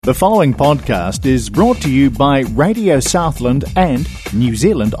The following podcast is brought to you by Radio Southland and New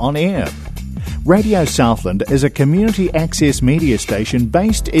Zealand On Air. Radio Southland is a community access media station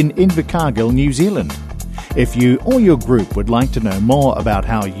based in Invercargill, New Zealand. If you or your group would like to know more about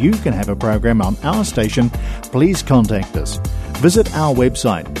how you can have a program on our station, please contact us. Visit our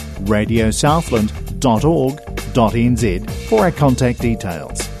website, radiosouthland.org.nz, for our contact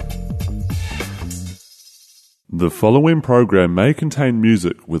details. The following program may contain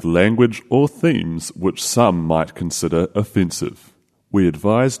music with language or themes which some might consider offensive. We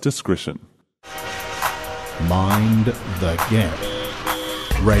advise discretion. Mind the gap.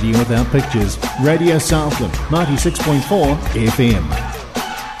 Radio without pictures. Radio Southland, 96.4 FM.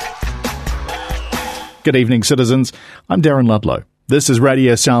 Good evening, citizens. I'm Darren Ludlow. This is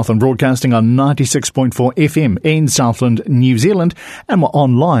Radio Southland, broadcasting on 96.4 FM in Southland, New Zealand, and we're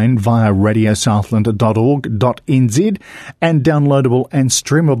online via radiosouthland.org.nz and downloadable and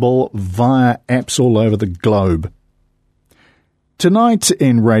streamable via apps all over the globe. Tonight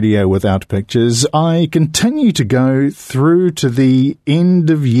in Radio Without Pictures, I continue to go through to the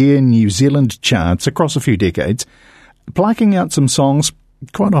end-of-year New Zealand charts across a few decades, plucking out some songs,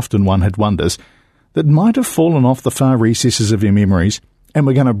 quite often one-hit wonders, that might have fallen off the far recesses of your memories, and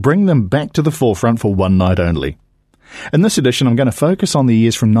we're going to bring them back to the forefront for one night only. In this edition, I'm going to focus on the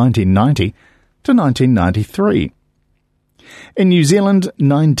years from 1990 to 1993. In New Zealand,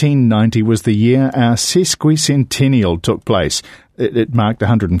 1990 was the year our sesquicentennial took place. It marked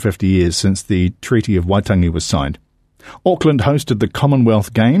 150 years since the Treaty of Waitangi was signed. Auckland hosted the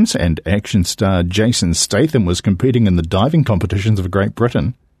Commonwealth Games, and action star Jason Statham was competing in the diving competitions of Great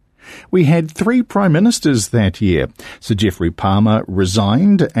Britain. We had 3 Prime Ministers that year. Sir Geoffrey Palmer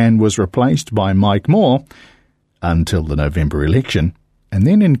resigned and was replaced by Mike Moore until the November election, and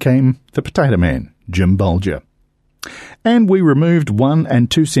then in came the Potato Man, Jim Bolger. And we removed 1 and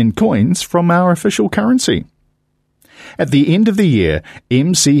 2 cent coins from our official currency. At the end of the year,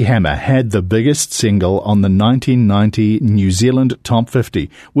 MC Hammer had the biggest single on the 1990 New Zealand Top 50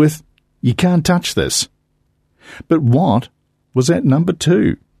 with You Can't Touch This. But what was at number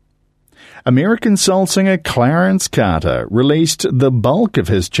 2? American soul singer Clarence Carter released the bulk of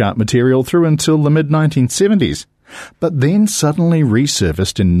his chart material through until the mid-1970s, but then suddenly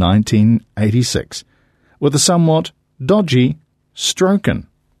resurfaced in 1986 with a somewhat dodgy Strokin'.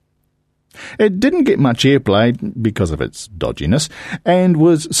 It didn't get much airplay because of its dodginess and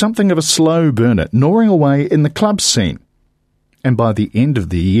was something of a slow burner, gnawing away in the club scene. And by the end of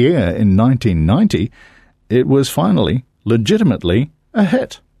the year in 1990, it was finally, legitimately, a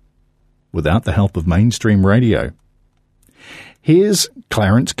hit, without the help of mainstream radio. Here's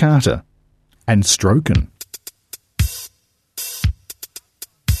Clarence Carter and Strokin'.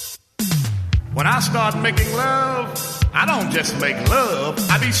 When I start making love, I don't just make love,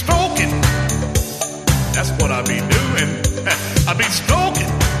 I be stroking. That's what I be doing. I be stroking.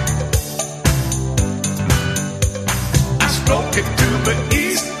 I stroke it to the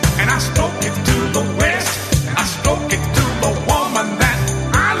east, and I stroke it to the west. I stroke it to the woman that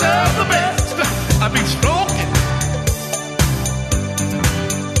I love the best. I be stroking.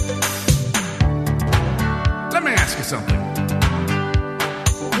 Let me ask you something.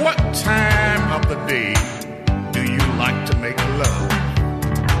 What time of the day do you like to make love?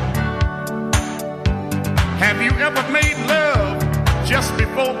 Have you ever made love just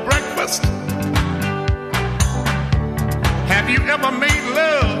before breakfast? Have you ever made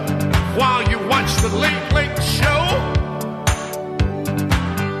love while you watch the Late Late Show?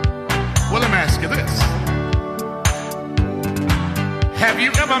 Well, let me ask you this. Have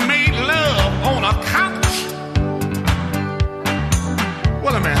you ever made love on a couch?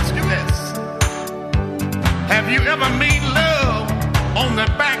 Well, let me ask you this. Have you ever made love on the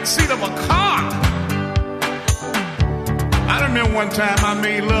back seat of a car? I remember one time I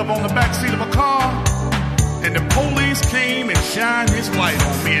made love on the back seat of a car, and the police came and shined his light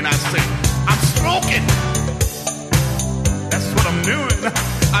on me, and I said, I'm stroking. That's what I'm doing.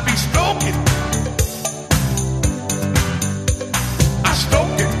 I be stroking. I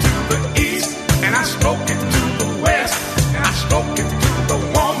stroke it to the east, and I stroke it to the west, and I stroke it to the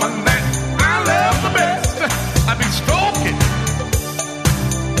woman that I love the best. I be stroking.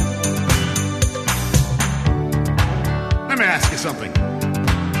 Let me ask you something.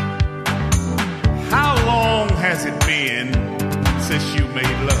 How long has it been since you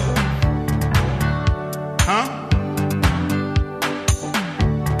made love? Huh?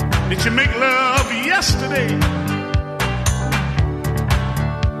 Did you make love yesterday?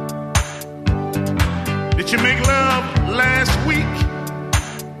 Did you make love last week?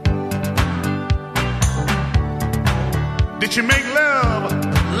 Did you make love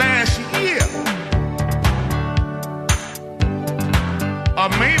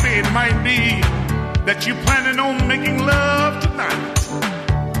that you're planning on making love tonight.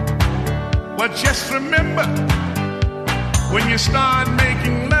 Well, just remember, when you start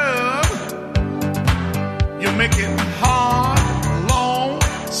making love, you make it hard, long,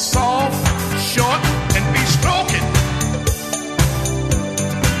 soft, short, and be stroking.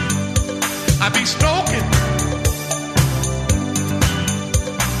 I be stroking.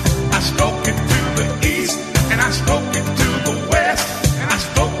 I stroke it to the east, and I stroke it to the west, and I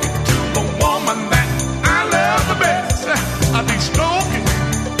stroke it to the woman that I love the best. I be stroking.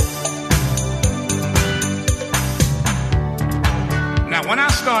 Now, when I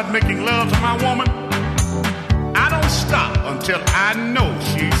start making love to my woman, I don't stop until I know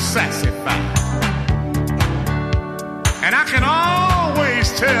she's satisfied. And I can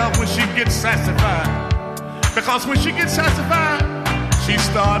always tell when she gets satisfied, because when she gets satisfied, she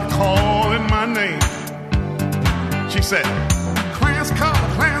started calling my name. She said, Clarence Carter,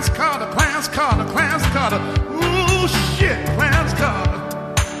 Clarence Carter, Clarence Carter, Clarence Carter. Ooh, shit, Clarence Carter.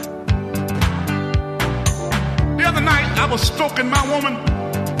 The other night, I was stroking my woman,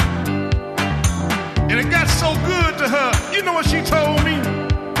 and it got so good to her. You know what she told me?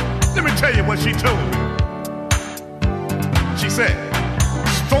 Let me tell you what she told me. She said,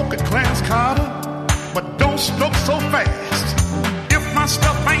 stroke it, Clarence Carter, but don't stroke so fast. If my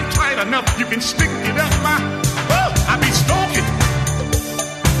stuff ain't tight enough, you can stick it up my... I be stroking.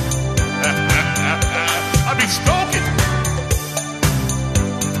 I be stroking.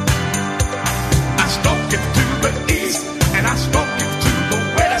 I stroke it to the east, and I stroke it to the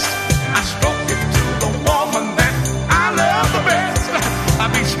west. I stroke it to the woman that I love the best. I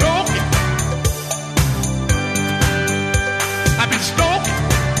be stroking. I be stroking.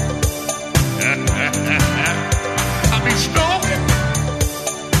 I be stroking.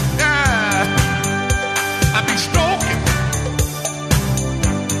 I be stroking.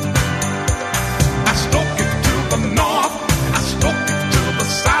 I stroke it to the north. I stroke it to the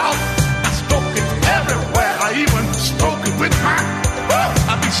south. I stroke it everywhere. I even stroke it with my...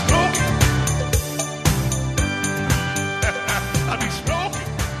 I be stroking. I be stroking.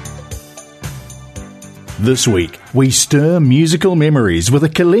 This week, we stir musical memories with a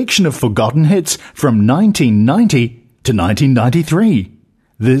collection of forgotten hits from 1990 to 1993.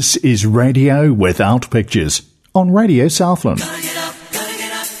 This is Radio Without Pictures on Radio Southland. Gotta get up, gotta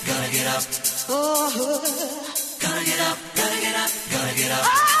get up, gotta get up. Oh, gotta get up, gotta get up, gotta get up.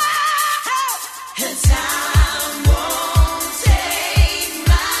 And time won't take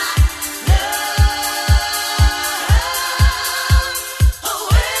my love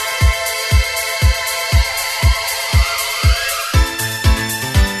away.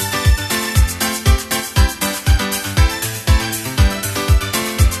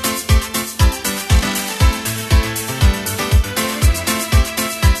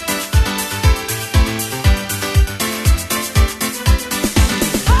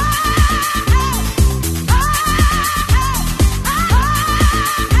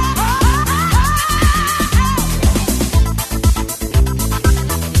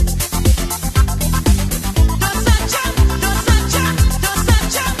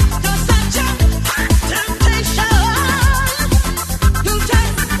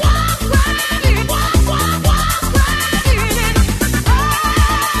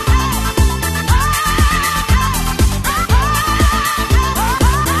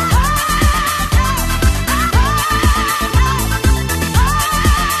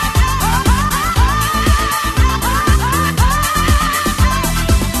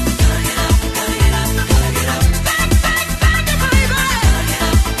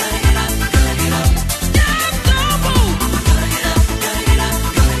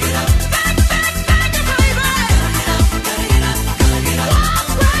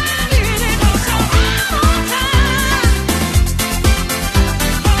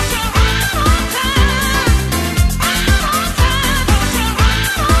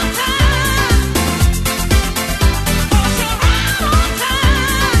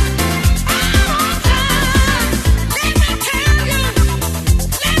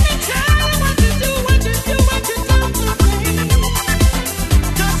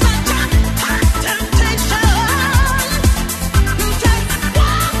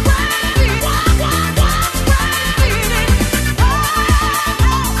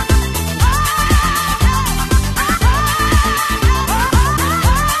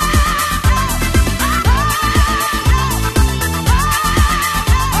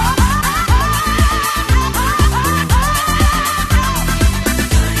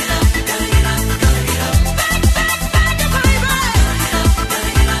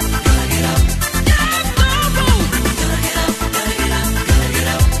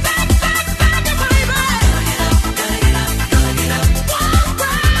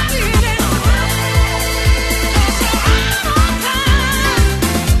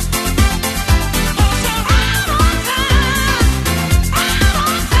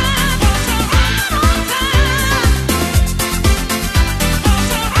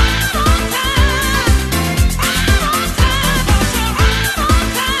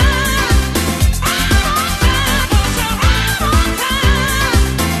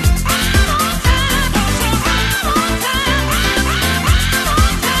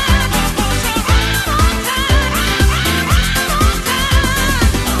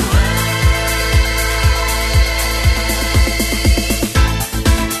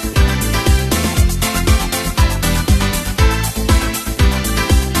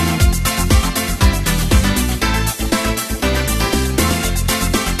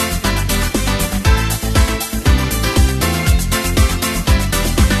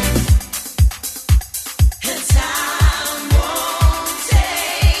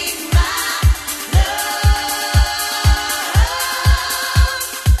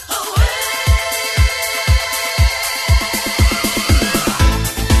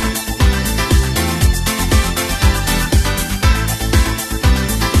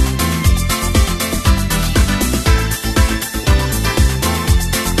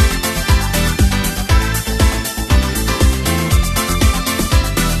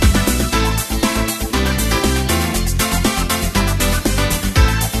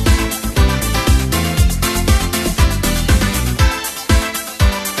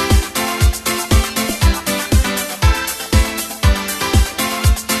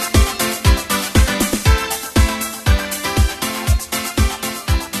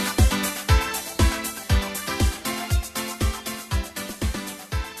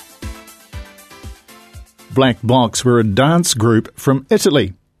 Black Box were a dance group from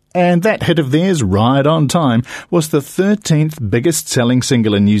Italy, and that hit of theirs, Ride on Time, was the 13th biggest selling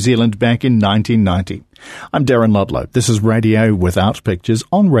single in New Zealand back in 1990. I'm Darren Ludlow. This is Radio Without Pictures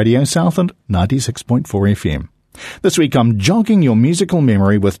on Radio Southland 96.4 FM. This week I'm jogging your musical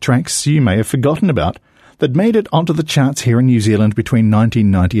memory with tracks you may have forgotten about that made it onto the charts here in New Zealand between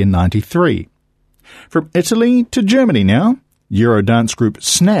 1990 and 93. From Italy to Germany now, Eurodance group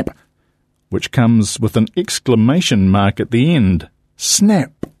Snap, which comes with an exclamation mark at the end.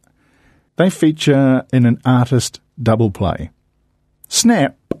 Snap. They feature in an artist double play.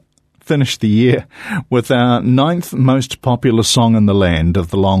 Snap finished the year with our 9th most popular song in the land of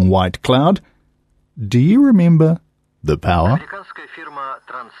the long white cloud. Do you remember The Power? Американская фирма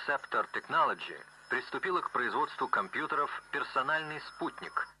Transceptor Technology приступила к производству компьютеров «Персональный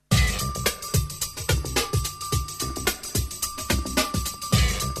спутник».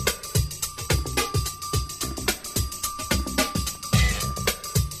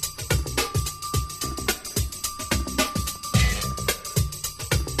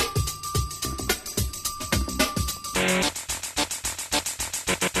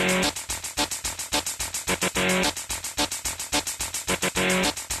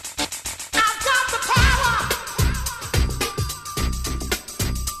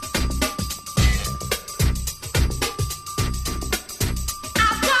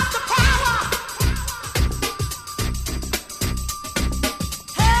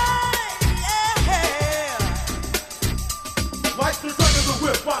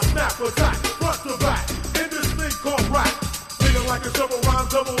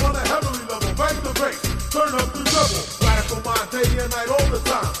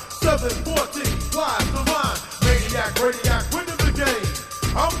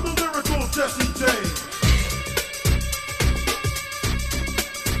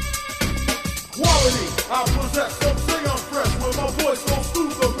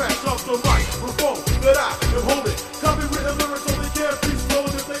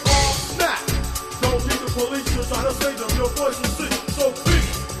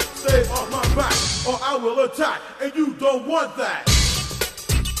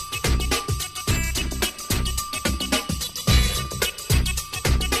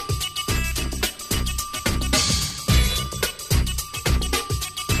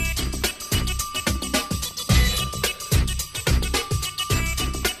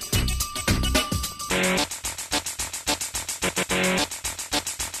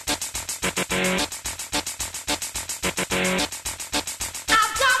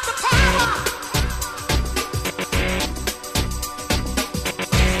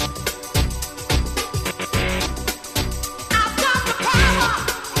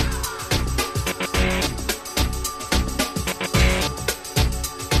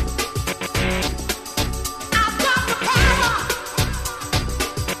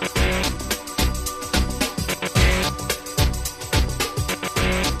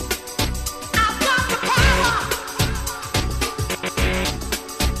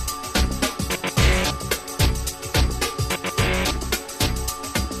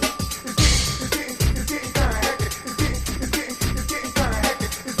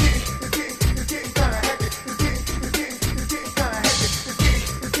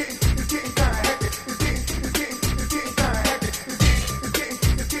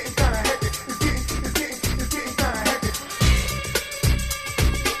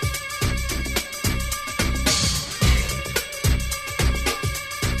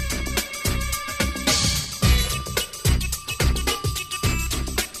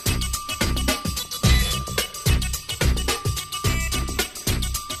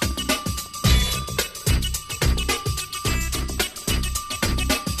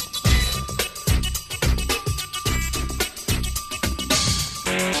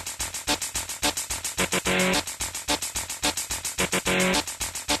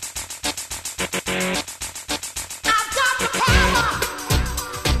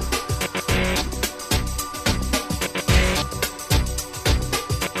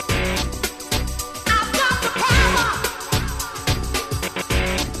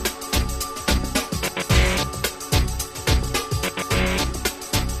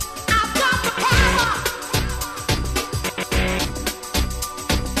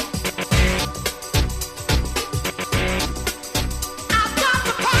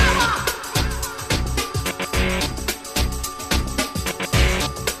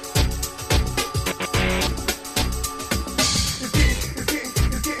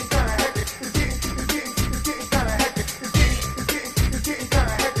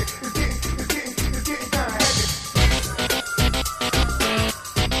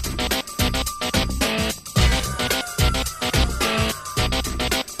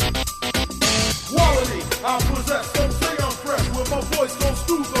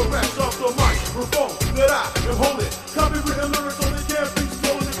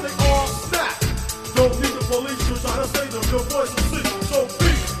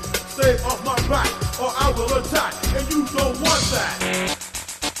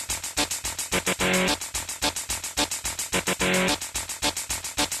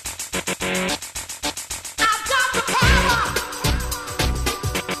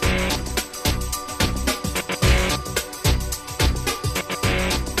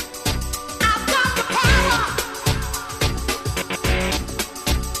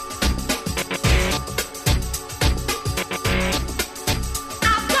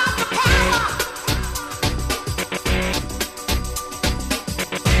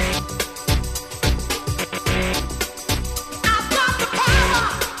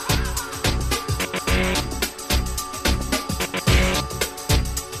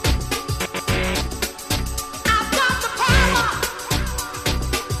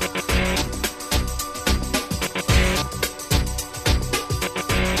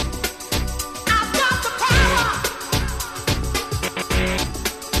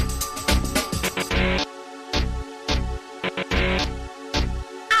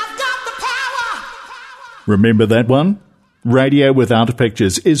 Remember that one? Radio Without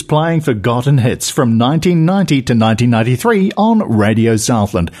Pictures is playing forgotten hits from 1990 to 1993 on Radio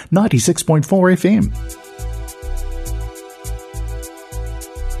Southland, 96.4 FM.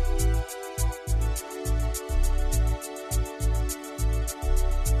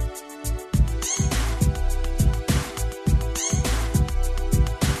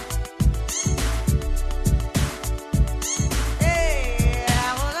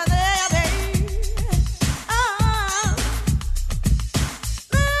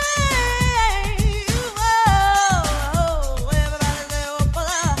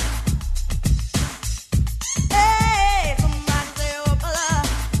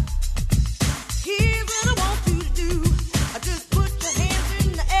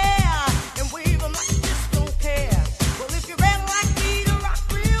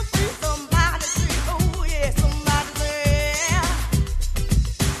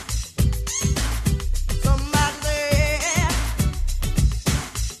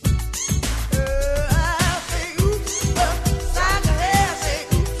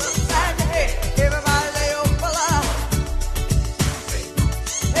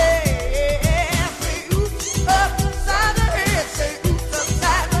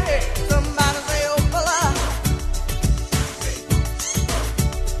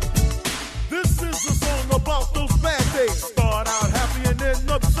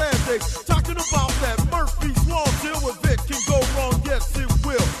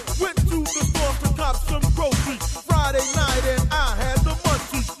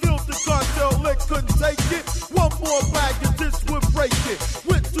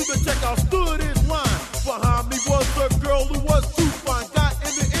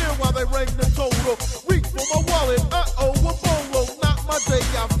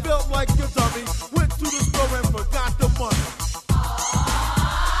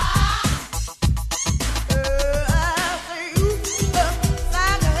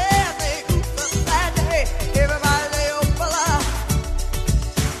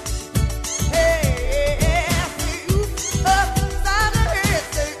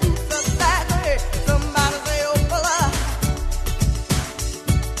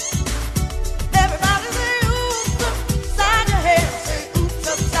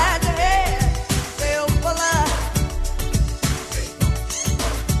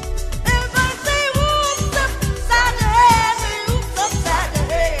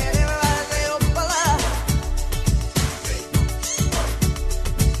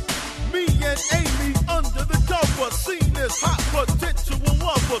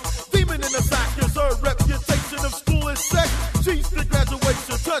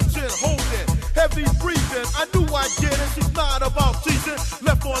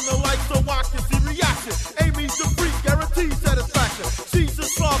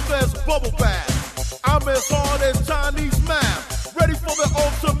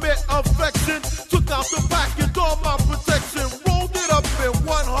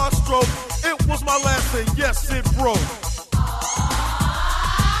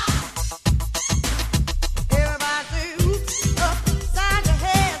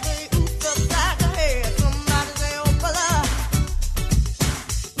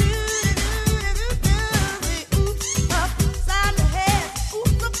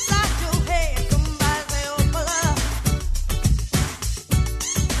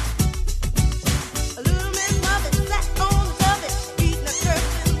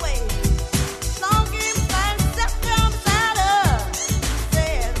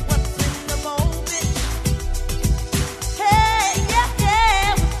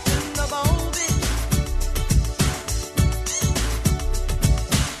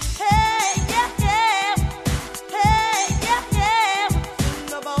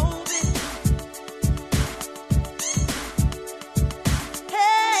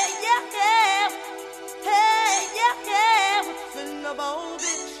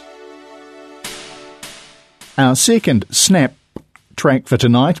 Our second snap track for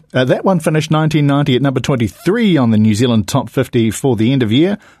tonight, that one finished 1990 at number 23 on the New Zealand Top 50 for the end of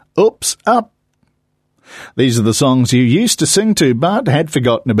year. Oops, Up. These are the songs you used to sing to but had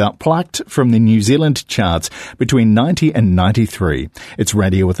forgotten about, plucked from the New Zealand charts between 90 and 93. It's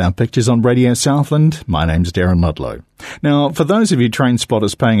Radio Without Pictures on Radio Southland. My name's Darren Ludlow. Now, for those of you train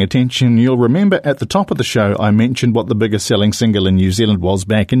spotters paying attention, you'll remember at the top of the show I mentioned what the biggest selling single in New Zealand was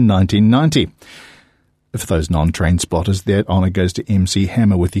back in 1990. For those non-train spotters, that honour goes to MC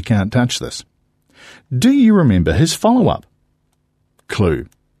Hammer with You Can't Touch This. Do you remember his follow-up? Clue.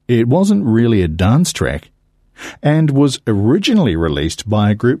 It wasn't really a dance track and was originally released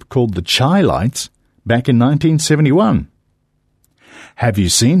by a group called the Chai Lights back in 1971. Have You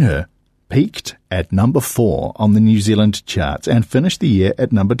Seen Her peaked at number 4 on the New Zealand charts and finished the year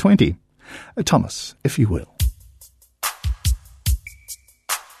at number 20. Thomas, if you will.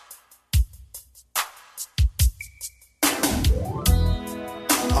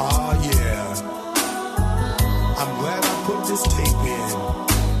 Oh yeah, I'm glad I put this tape in.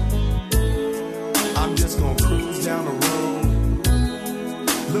 I'm just gonna cruise down the road,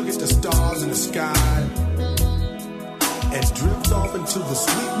 look at the stars in the sky, and drift off into the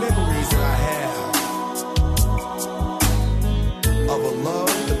sweet memories that I have of a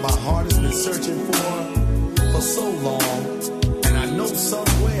love that my heart has been searching for so long. And I know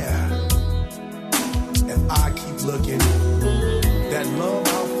somewhere, if I keep looking, that love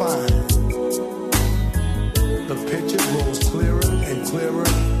I'll find. The picture grows clearer and clearer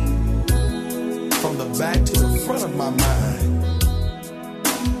from the back to the front of my mind.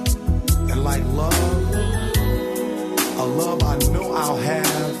 And like love, a love I know I'll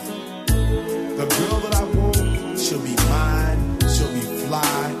have. The girl that I want, she'll be mine, she'll be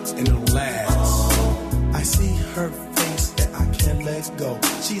fly, and it'll last. I see her face that I can't let go.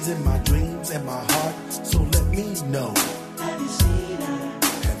 She's in my dreams and my heart, so let me know.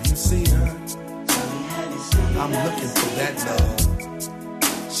 Have you seen her? I'm looking for that love.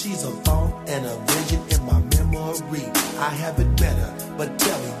 She's a thought and a vision in my memory. I haven't met her, but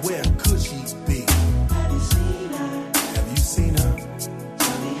tell me, where could she be? Have you seen her?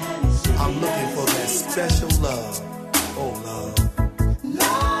 I'm looking for that special love. Oh, love.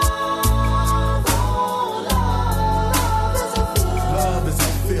 Love is a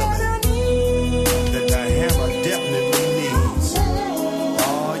feeling that the hammer definitely needs.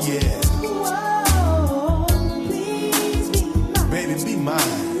 Oh, yeah. Baby, be mine.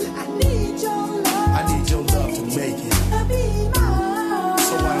 I need your love to make it.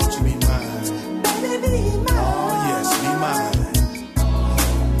 So why don't you be mine? Oh, yes, be mine.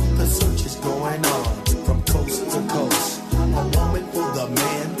 The search is going on from coast to coast. A woman for the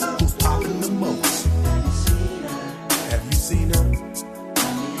man who's popping the most. Have you seen her?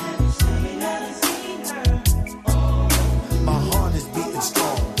 My heart is beating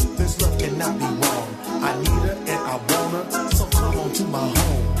strong. This love cannot be wrong. I need her and I want her, so come on to my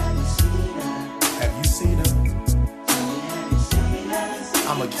home. Have you seen her?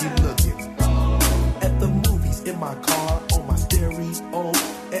 I'ma keep looking. At the movies, in my car, on my stereo,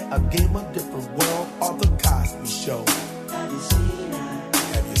 at a game of different world, or the Cosby Show.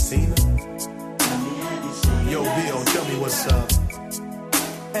 Have you seen her? Yo, Bill, tell me what's up.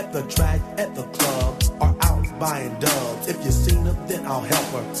 At the track, at the club, or out buying dubs. If you seen her, then I'll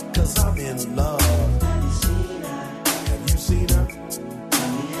help her, 'cause I'm in love. Have you seen her?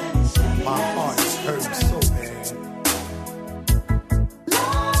 My heart is hurting so bad.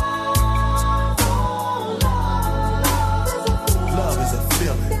 Love is a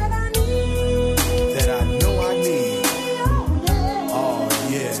feeling that I know I need. Oh,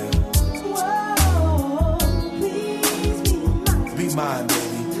 yeah. Be mine,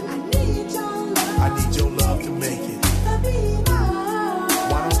 baby. I need your love to make it.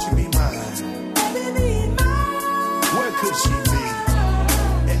 Why don't you be mine? Where could she be?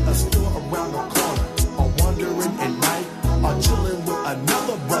 At a store around the corner, or wandering at night, or chilling with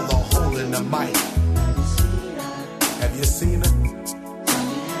another brother holding the mic. Have you seen her?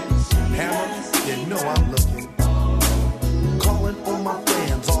 Hammer, you know I'm looking. Calling on my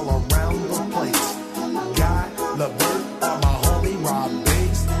friends all around the place. Guy, LeVert, or my homie Rob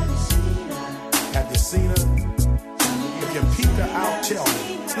Bates. Have you seen her? If you peeped her out, tell me.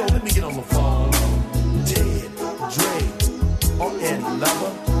 Yo, let me get on the phone. Ted, Dre, or Eddie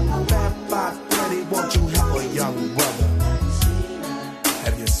Lover. Fat 530, won't you help a young brother?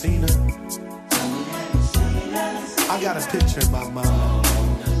 Have you seen her? I got a picture in my mind.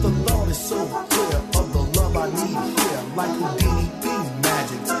 The thought is so clear of the love I need here. Like Houdini, be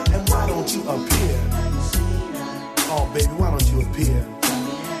magic. And why don't you appear? Oh, baby, why don't you appear?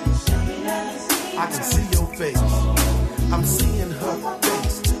 I can see your face. I'm seeing her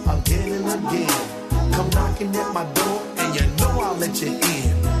face again and again. Come knocking at my door, and you know I'll let you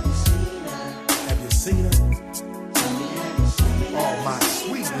in. Have you seen her? Oh, my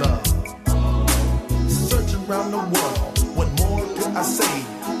sweet love. Searching around the world, what more could I say?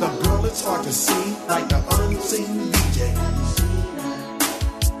 The girl is hard to see, like the unseen DJ.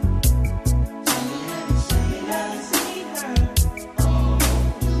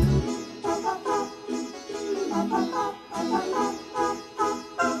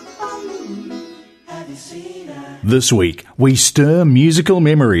 This week, we stir musical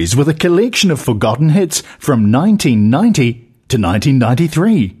memories with a collection of forgotten hits from 1990 to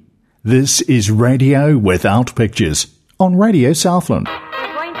 1993. This is Radio Without Pictures on Radio Southland.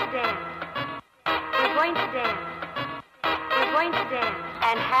 We're going to dance.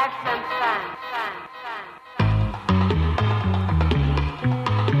 and have some fun.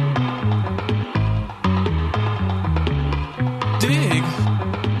 Dig.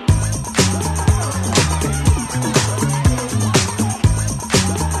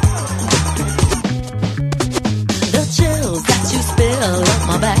 The chills that you spill up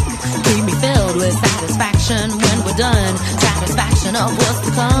my back keep me filled with satisfaction when we're done. Satisfaction of what's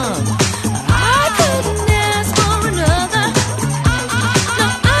to come. I couldn't ask for another. No,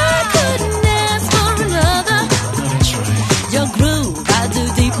 I couldn't ask for another. That's right. Your groove, I do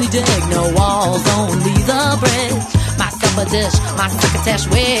deeply dig. No walls, only the bridge. My supper dish, my succotash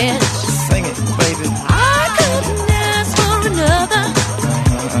wish. Sing it, baby. I couldn't ask for another.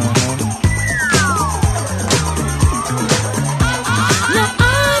 No, I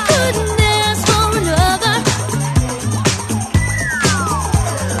couldn't ask for another.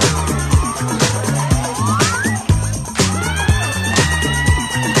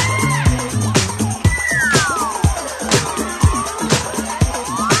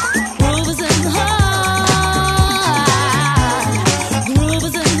 Groove is in the heart. Groove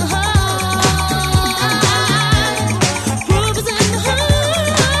is in the heart. Groove is in the heart.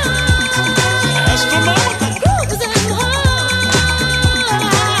 Astronomical. Groove is in the heart.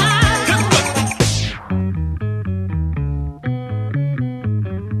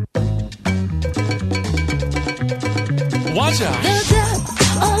 Watch out. The depth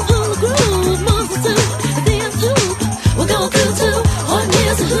of who the groove moves us to the end tube. We'll go through to on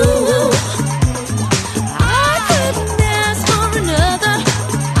here's a who. I couldn't ask for another.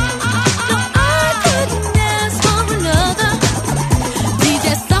 No, I couldn't ask for another. DJ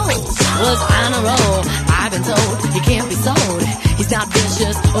Soul was on a roll. I've been told he can't be sold. He's not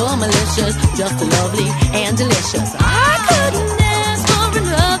vicious or malicious, just lovely and delicious. I couldn't ask for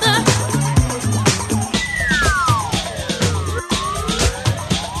another.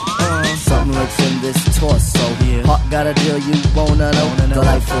 Something lurks in this torso. Heart got a deal you wanna know.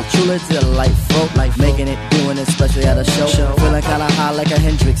 Delightful, truly delightful. Making it, doing it, especially at a show. Feeling kinda high like a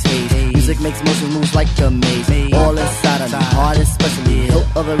Hendrix haze. Music makes motion moves like a maze. All inside of me, heart especially. Hilt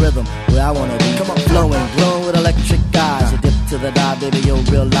of the rhythm, where I wanna be. Flowing, glowing with electric eyes. You dip to the dive, baby, you'll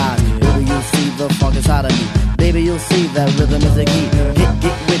realize. Baby, you'll see the funk inside of me. Baby, you'll see that rhythm is a key.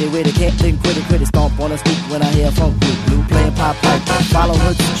 Get witty, can't think quitty. Stomp on a stoop when I hear funk blue. Playing pop pipe, follow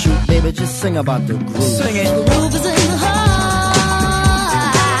her to shoot. Baby, just sing about the groove. Sing it. Groove is in the heart.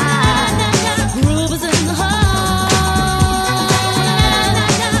 Groove is in the heart.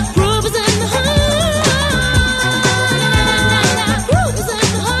 Groove is in the heart. Groove is in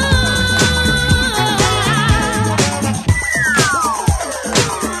the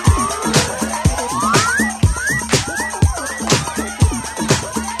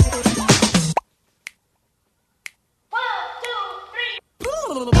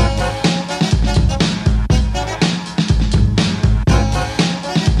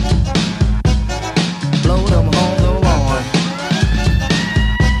Blow them home, go on.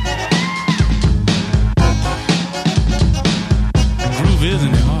 Groove is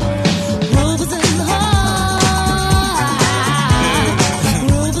in the heart. Groove is in the heart.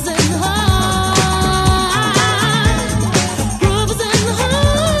 Groove is in the heart. Groove is in the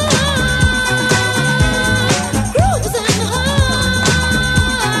heart. Groove is in the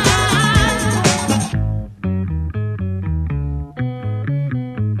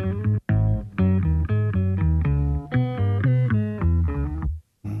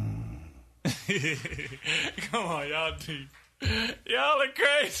Come on, y'all deep. Y'all are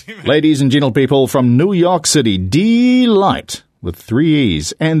crazy, man. Ladies and gentle people from New York City, Delight with 3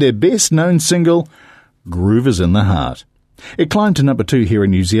 E's and their best known single, Groove is in the Heart. It climbed to number 2 here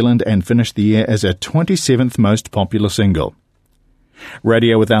in New Zealand and finished the year as our 27th most popular single.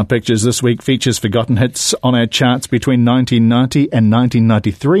 Radio Without Pictures this week features forgotten hits on our charts between 1990 and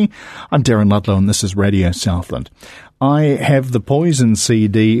 1993. I'm Darren Ludlow and this is Radio Southland. I have the Poison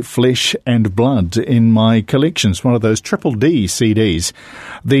CD Flesh and Blood in my collections, one of those Triple D CDs.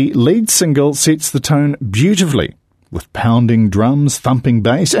 The lead single sets the tone beautifully, with pounding drums, thumping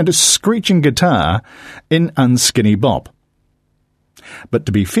bass and a screeching guitar in Unskinny Bop. But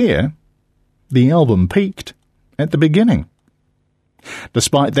to be fair, the album peaked at the beginning.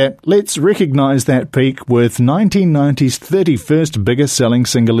 Despite that, let's recognise that peak with 1990's 31st biggest selling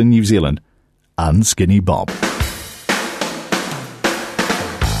single in New Zealand, Unskinny Bop.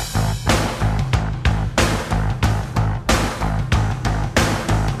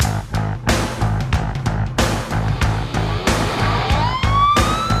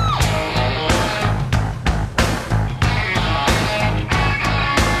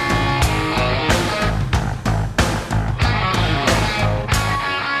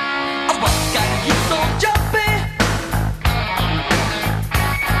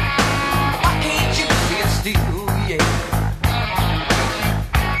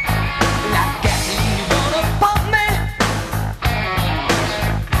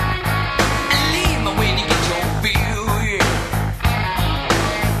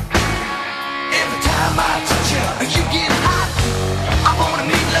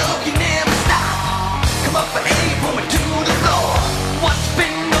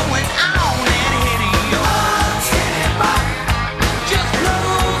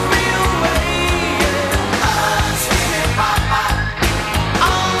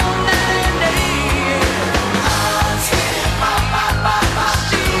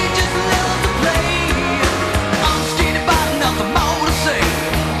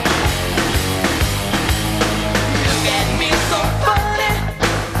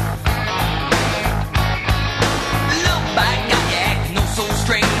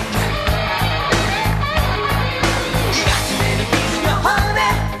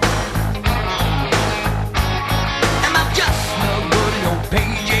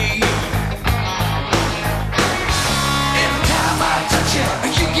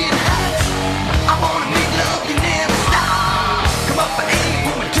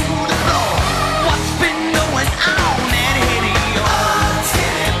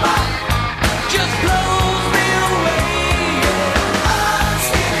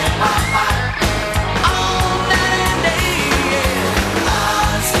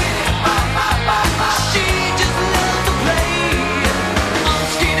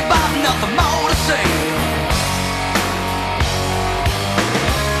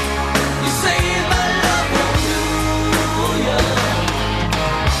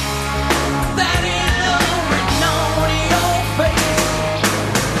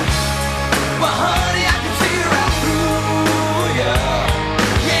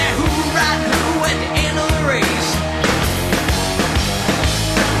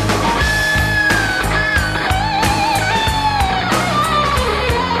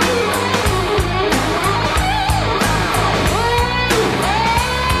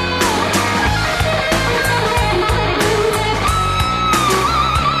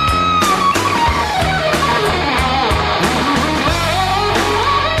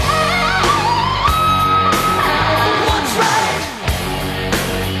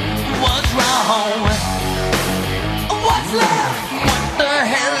 on. What's left? What the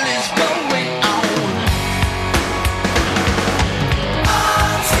hell is going on?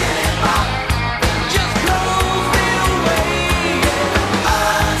 Unsteady pop, just close me away.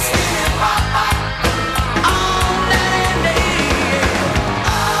 Unsteady pop, pop, all night and day.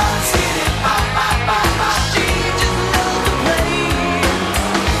 Unsteady pop, pop, pop, pop, she just loves to play.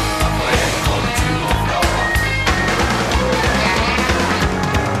 I'm playing on to the floor.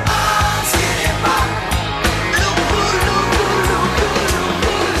 Unsteady pop, look good, look good, look good, look good.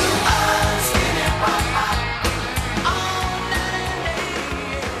 Unsteady pop, pop, all night and day.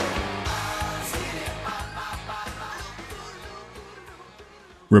 Unsteady pop, pop, pop, pop.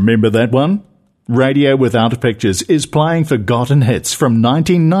 Remember that one? Radio Without Pictures is playing forgotten hits from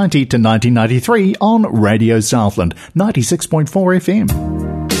 1990 to 1993 on Radio Southland, 96.4 FM.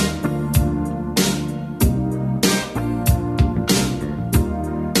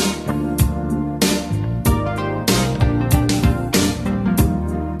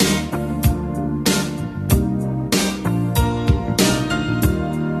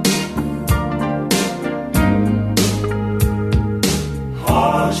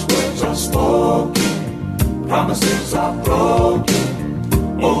 Harsh words are spoken, promises are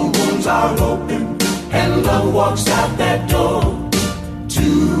broken, old wounds are open, and love walks out that door.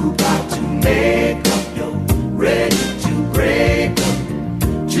 Too proud to make up, you're ready to break up.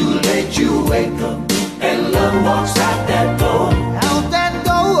 Too late you wake up, and love walks out that door. Out that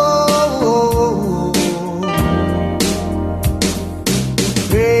door.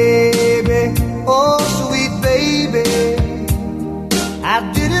 Baby, oh sweet baby, I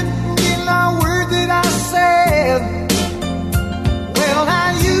didn't mean a word that I said. Well, now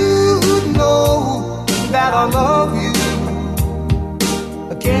you know that I love you.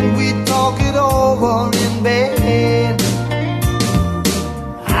 Can we talk it over in bed?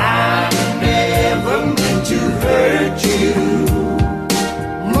 I never meant to hurt you.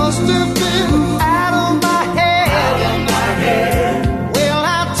 Must have been out of my head. Well,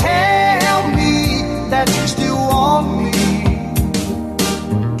 now tell me that you still want me.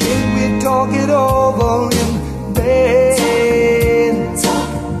 Can we talk it over in bed?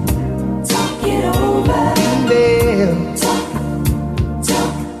 Talk it over in bed.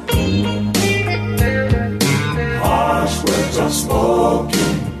 Harsh words are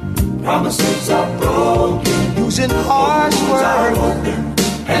spoken, promises are broken, using harsh words are open,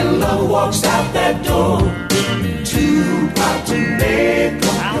 and love walks out that door. Too proud to make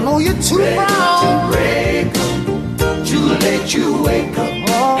up, I know you're too proud to break up. Too late you wake up,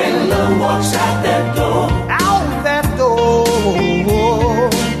 and love walks out that door. Out that door.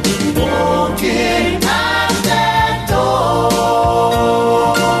 Walking out that door.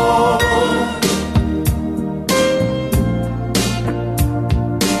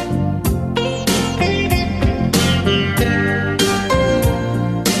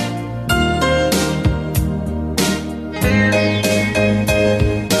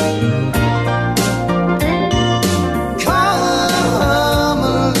 Come a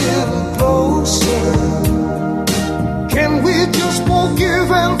little closer. Can we just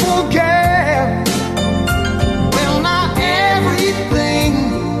forgive and forget? Well, now everything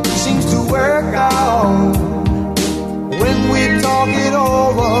seems to work out when we talk it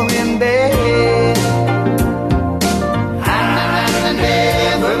over in bed. I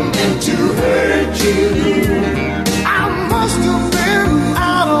never meant to hurt you. I must have been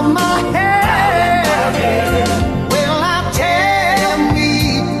out of my head. Well, now tell me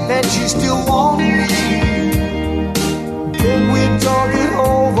that you still want me. Can we talk it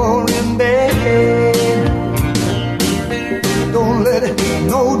over in bed? Don't let it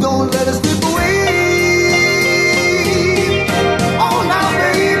slip away. Oh, now,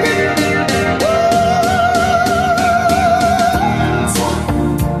 baby.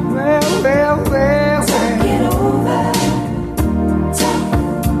 Well. Talk it over.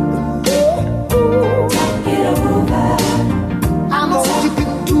 Talk it over. I know you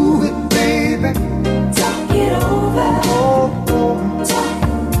can do it, baby. Talk it over.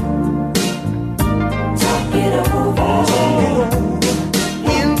 Talk it over.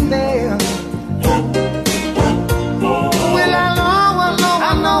 In there. Well, I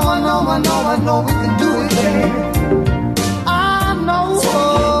know we can do it, baby. I know.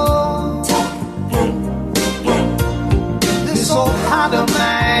 This so hot of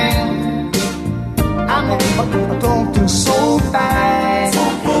mine, I know I don't do so fine.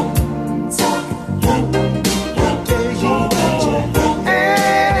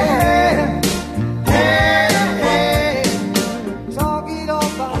 Talk it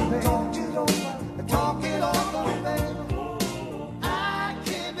over, baby. Talk it over, baby. I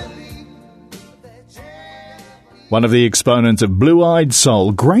can't believe One of the exponents of blue-eyed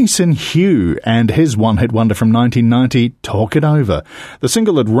soul, Grayson Hugh, and his one-hit wonder from 1990, Talk It Over, the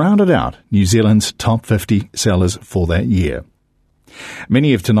single that rounded out New Zealand's top 50 sellers for that year.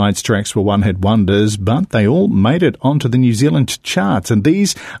 Many of tonight's tracks were one-hit wonders, but they all made it onto the New Zealand charts, and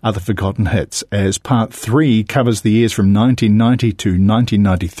these are the forgotten hits, as Part 3 covers the years from 1990 to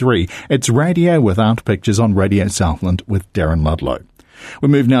 1993. It's Radio Without Pictures on Radio Southland with Darren Ludlow. We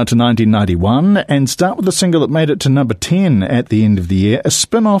move now to 1991 and start with a single that made it to number 10 at the end of the year, a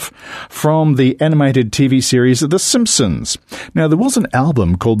spin-off from the animated TV series The Simpsons. Now, there was an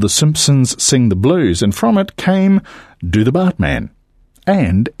album called The Simpsons Sing the Blues, and from it came Do the Bartman.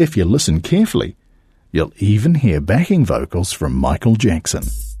 And if you listen carefully, you'll even hear backing vocals from Michael Jackson.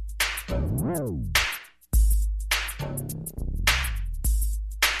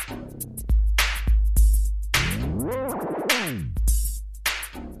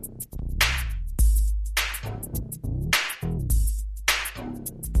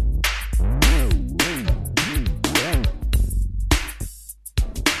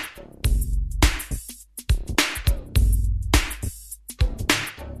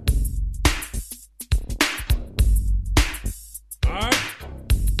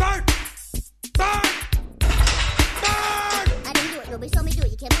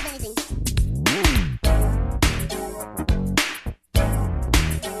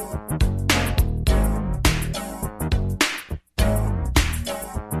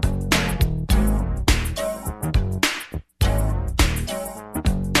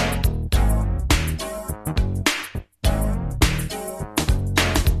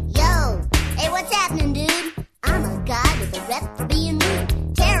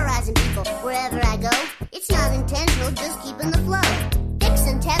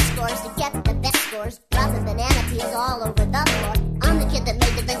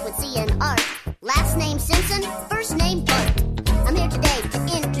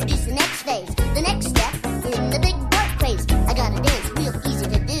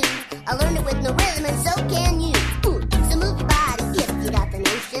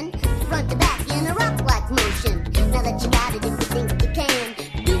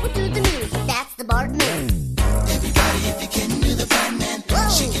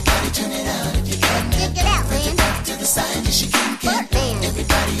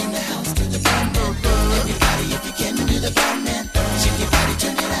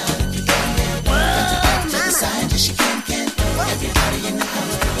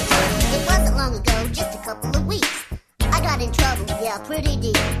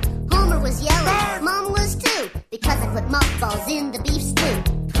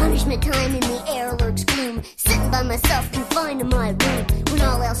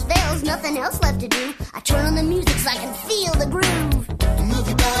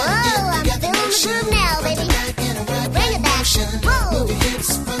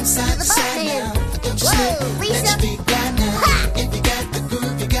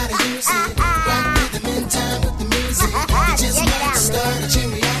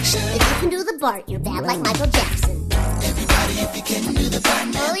 Bart, you're bad like Michael Jackson. Everybody, if you can do the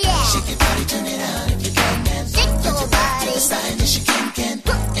Bartman. Oh yeah. Shake your body, turn it on if you can, man. Shake your body. To the side, yes you can.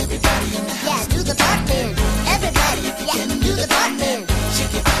 Everybody in the house. Yeah, do the Bartman. Everybody, if you can do the Bartman.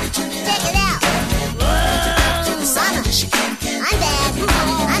 Shake your body, turn it on. Check it out. Whoa. To the side, yes you can. I'm bad.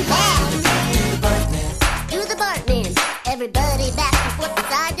 I'm bad. Do the Bartman. Do the Bartman. Everybody back and forth from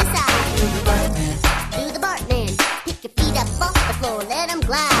side to side. Do the Bartman. Do the Bartman. Pick your feet up off the floor, let them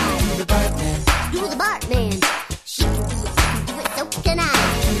glide. Do the Bartman. She can do it, so can I.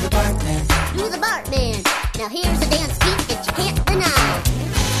 Do the Bartman. Do the Bartman. Now here's a dance beat that you can't deny.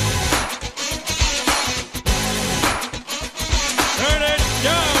 Turn it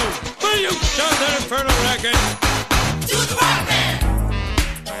down! Will you stop that infernal racket? Do the Bartman!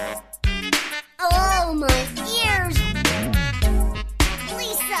 Oh, my ears!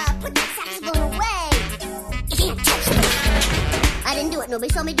 Lisa, put that saxophone away! You can't touch me! I didn't do it.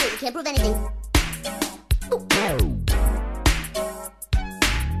 Nobody saw me do it. You can't prove anything.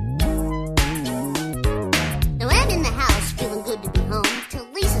 Now I'm in the house feeling good to be home till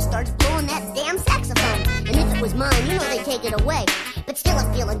Lisa starts blowing that damn saxophone. And if it was mine, you know they'd take it away. But still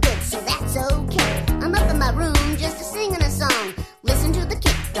I'm feeling good, so that's okay. I'm up in my room just singing a song. Listen to the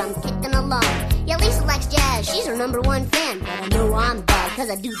kick drum kicking along. Yeah, Lisa likes jazz, she's her #1 fan. But I know I'm bad, cause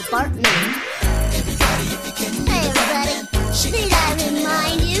I do the Bartman. Everybody, if you can. Hey everybody, need I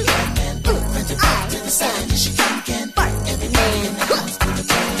remind you? I am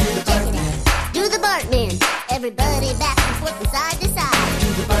Bartman. Do the Bartman. Everybody back and forth from side to side. Do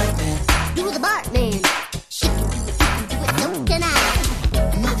the Bartman. Do the Bartman. She can do it, so can I.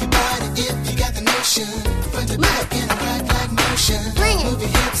 Move your body if you got the notion. Move it. Bring it. Move your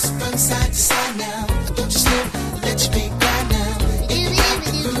hips from side to side now. Don't you slip, let your feet glide now. You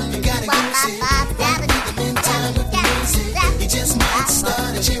gotta use it. In the meantime with the music, you just might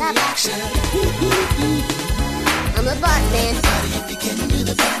start a chain reaction. I'm a Bartman. If you can do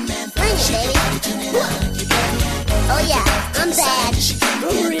the Batman, bring it, baby. Oh yeah, I'm bad. I'm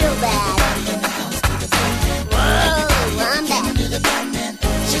real bad. Whoa, I'm bad. To the Bartman.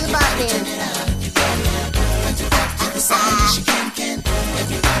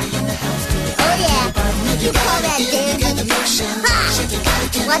 Oh yeah, you call that dancing? Ha!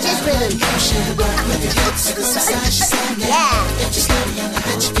 Watch this rhythm. Yeah.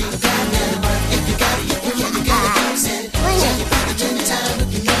 Bring it.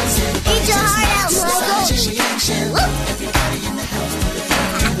 Eat your heart out, Michael.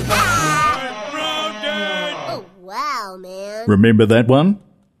 Oh wow, man. Remember that one?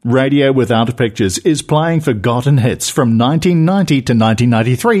 Radio Without Pictures is playing forgotten hits from 1990 to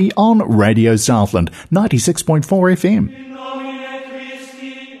 1993 on Radio Southland, 96.4 FM.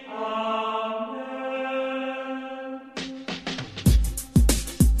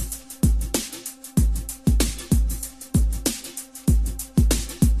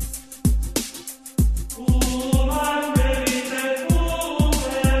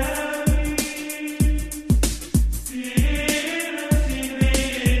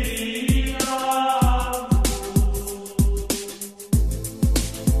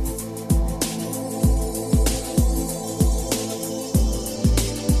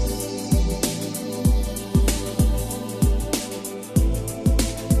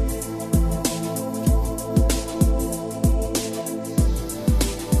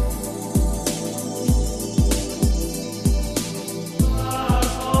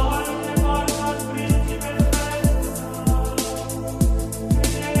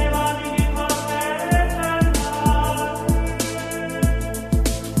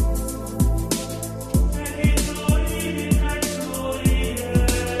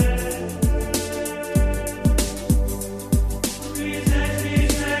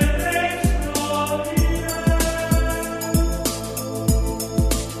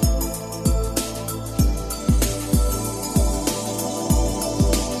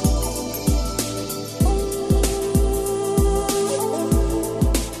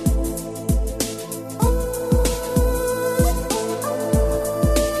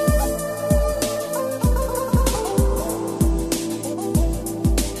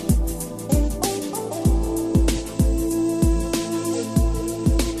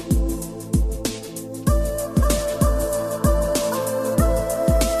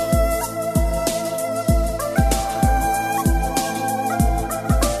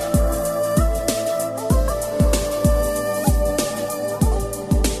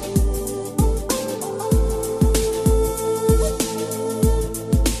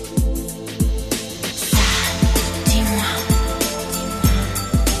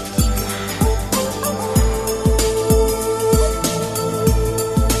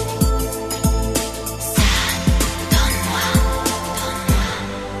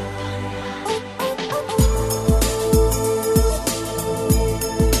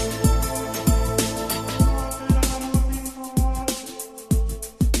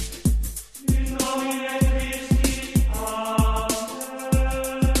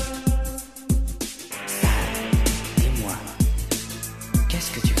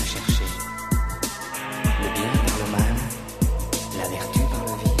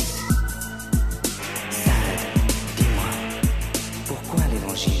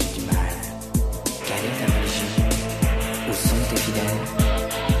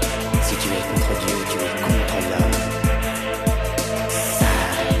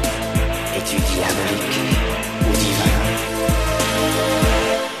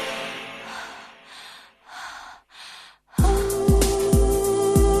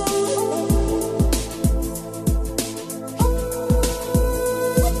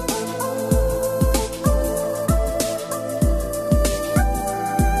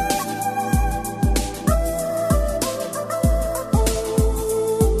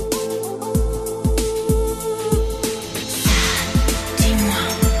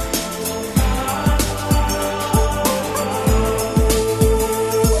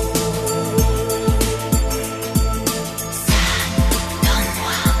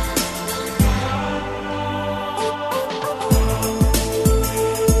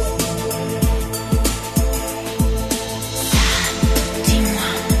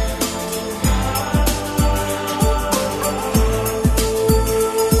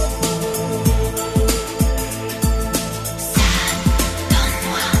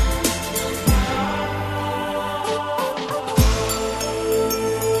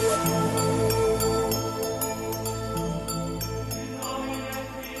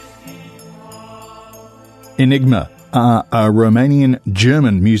 Enigma are a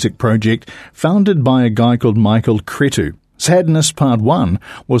Romanian-German music project founded by a guy called Michael Cretu. Sadness Part 1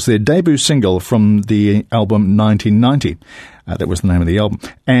 was their debut single from the album 1990. That was the name of the album.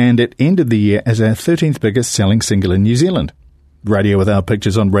 And it ended the year as our 13th biggest selling single in New Zealand. Radio Without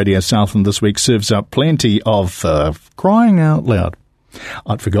Pictures on Radio Southland this week serves up plenty of crying out loud.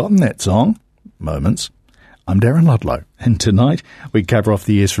 I'd forgotten that song. Moments. I'm Darren Ludlow, and tonight we cover off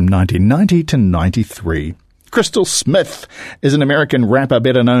the years from 1990 to 93. Crystal Smith is an American rapper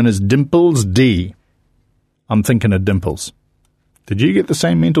better known as Dimples D. I'm thinking of Dimples. Did you get the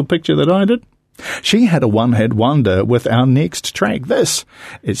same mental picture that I did? She had a one-hit wonder with our next track. This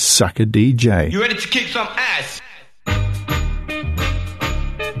is Sucker DJ. You ready to kick some ass?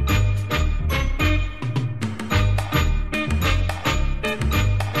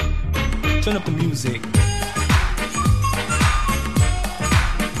 Turn up the music.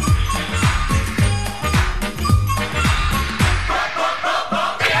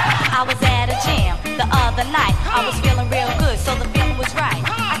 I was at a jam the other night. I was feeling real good, so the feeling was right.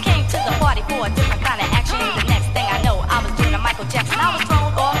 I came to the party for a different kind of action. The next thing I know, I was doing a Michael Jackson. I was thrown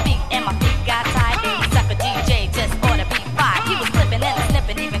off beat and my feet got tied. Sucker DJ just ought to be fired. He was flipping and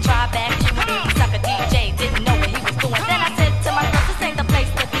snipping, even tried back to me. Sucker DJ didn't know what he was doing. Then I said to my girls, this ain't the place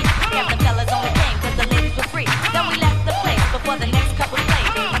to be. Half the fellas only came cause the ladies were free. Then we left the place before the next couple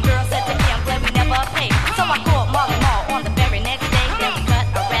played. My girl said to me, I'm glad we never paid. So I called Molly Mall on the very next day. Then we cut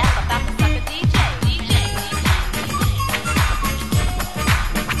a rap about the sucker DJ.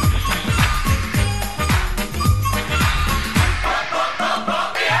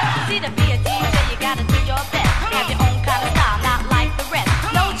 See, to be a DJ, you gotta do your best. Have your own kind of style, not like the rest.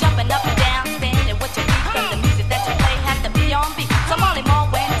 No jumping up and down, spinning with your feet. Cause the music that you play has to be on beat. So Molly Mall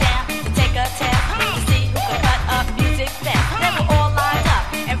went down to take a test to see who could cut up music best. They were all lined up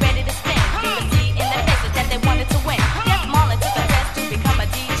and ready to spin. You could see in their faces that they wanted to win. Yes, Molly took a test to become a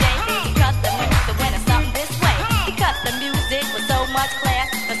DJ. He cut the music when it's something this way. He cut the music with so much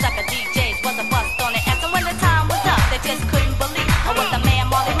class. The sucker DJs was a bust on the ass. And when the time was up, they just couldn't believe what the man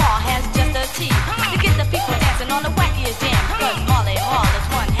Molly Mall has just achieved. To get the people dancing on the wackiest jam. Cause Molly Mall is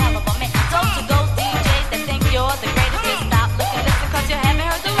one hell of a man. So to those DJs that think you're the greatest, just stop, look and listen, cause you haven't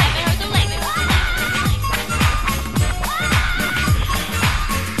heard the latest.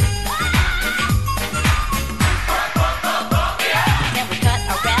 Then we cut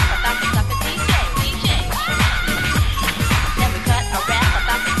a rap about the sucker DJ. Then we cut a rap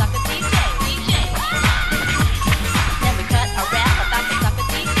about the sucker DJ. Then we cut a rap about the sucker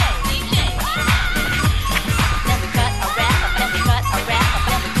DJ. Then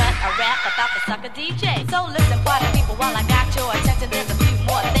we cut a rap about the sucker DJ. So listen, party people, while I got your attention, there's a few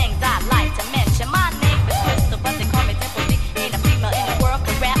more things I'd like to mention. My name is Crystal, but they call me Dimple D. Ain't a female in the world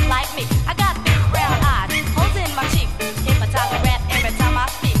could rap like me. I got big brown eyes, holes in my cheeks, hypnotizing rap every time I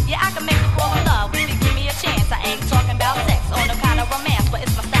speak. Yeah, I can make you fall in love if you give me a chance. I ain't talking about sex or no kind of romance, but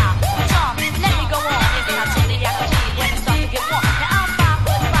it's my style, my charm. Let me go on, it's how chilly I can be when it starts to get warm. Now I'm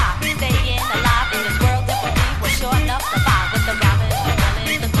 5'5", staying alive in this world. Dimple D was sure enough to vibe with the rappers, the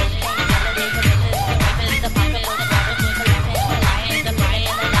villains, the cocaine, the melody, the rappers, the puppets, the rappers, the rappers, the lions, the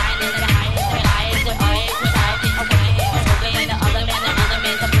lion, the lion, the lion, the lion, the lion, the lion, the lion, the other man,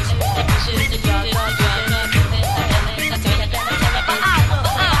 the pushes, the drugs, the business, the villains, the turn, the terror. But I will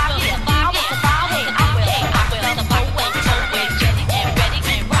survive, hey, I will, the byway, tollway, Jenny, and ready,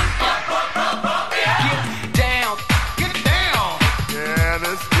 and rock. Get down, get down. Yeah,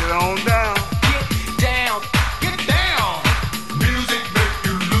 let's get on down. Get down, get down. Music make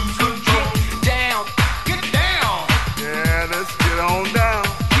you lose control. Get down, get down. Yeah, let's get on down.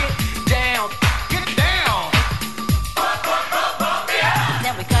 Get down, get down.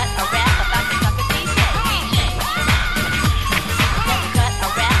 Then we cut a rap about the sucker DJ. Then we cut a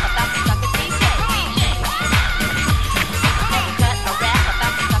rap about the sucker DJ. Then we cut a rap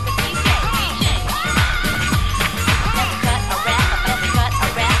about the sucker DJ.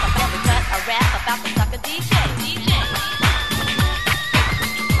 Then we cut a rap about the sucker DJ.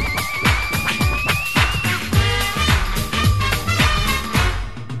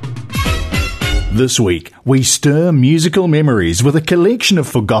 This week, we stir musical memories with a collection of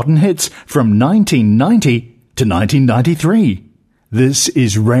forgotten hits from 1990 to 1993. This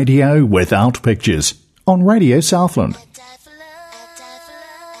is Radio Without Pictures on Radio Southland.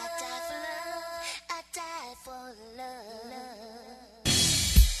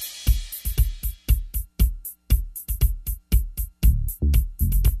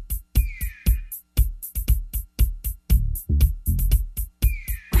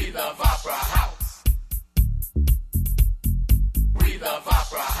 We love opera house. We love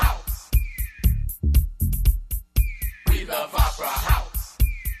opera house.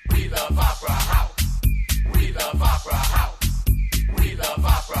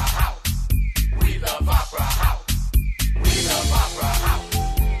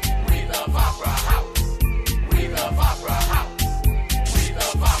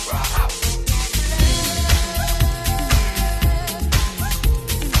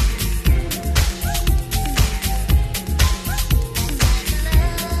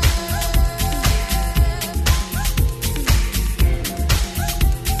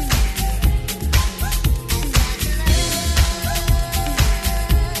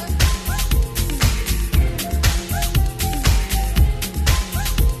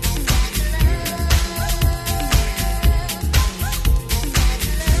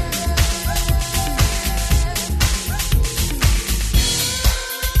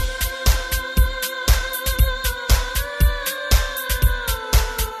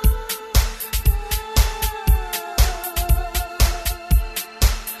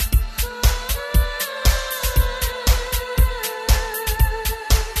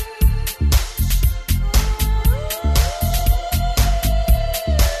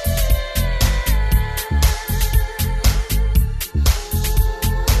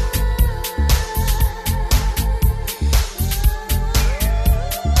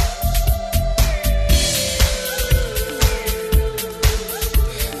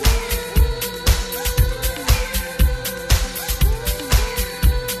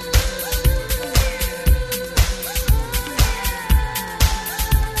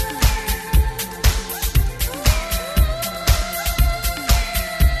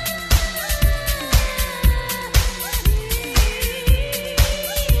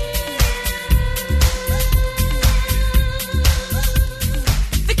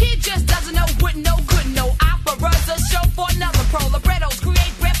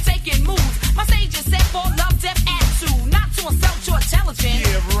 intelligent.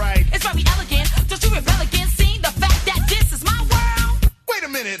 Yeah, right. It's very elegant. Don't you rebel against seeing the fact that this is my world? Wait a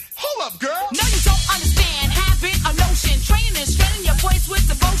minute. Hold up, girl. No, you don't understand. Habit or notion. Training and straining your voice with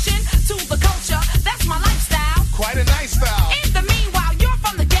devotion to the culture. That's my lifestyle. Quite a nice style. In the meanwhile, you're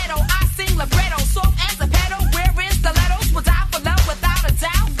from the ghetto. I sing libretto, soft as a pedal. Where is stilettos? Will die for love without a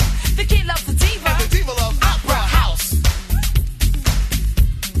doubt. The kid loves the diva. And the diva loves opera house.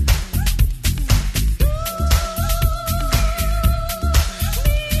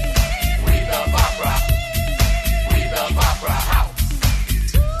 We love opera. We love opera house.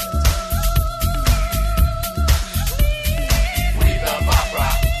 We love opera.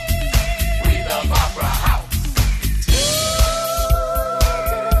 We love opera house.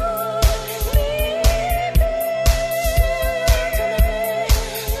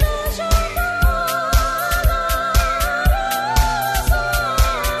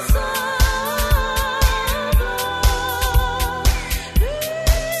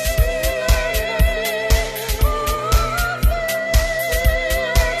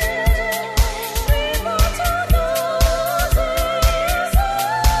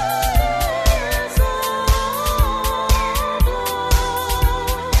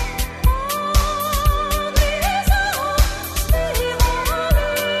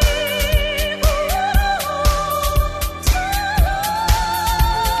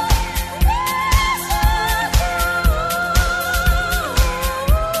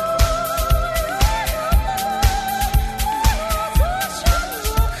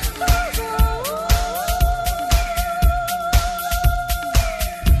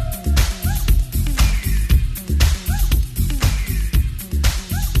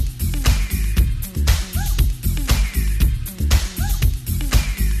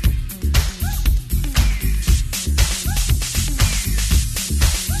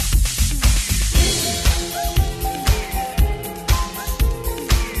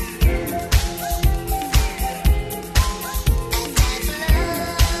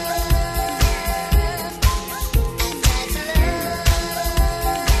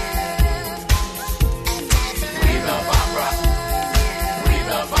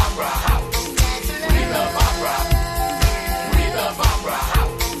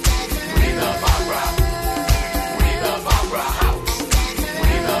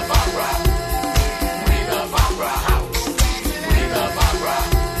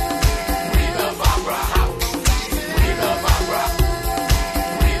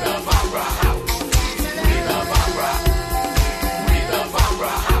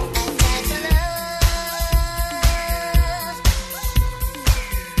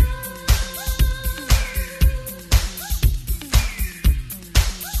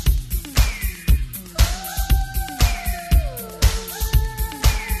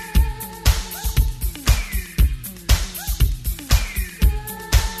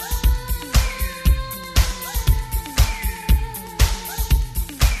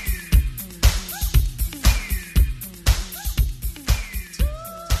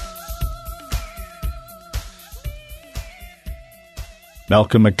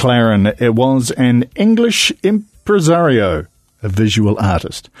 Malcolm McLaren was an English impresario, a visual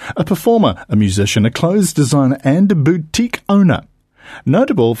artist, a performer, a musician, a clothes designer, and a boutique owner,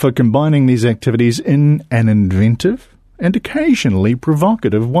 notable for combining these activities in an inventive and occasionally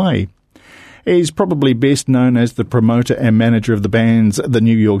provocative way. He's probably best known as the promoter and manager of the bands The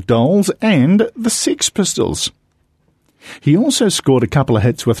New York Dolls and the Sex Pistols. He also scored a couple of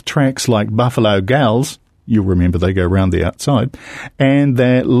hits with tracks like Buffalo Gals, you'll remember they go round the outside, and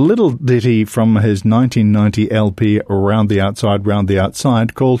that little ditty from his 1990 LP Round the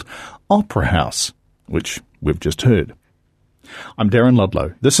Outside called Opera House, which we've just heard. I'm Darren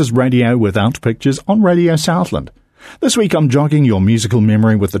Ludlow. This is Radio Without Pictures on Radio Southland. This week I'm jogging your musical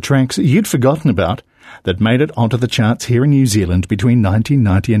memory with the tracks you'd forgotten about that made it onto the charts here in New Zealand between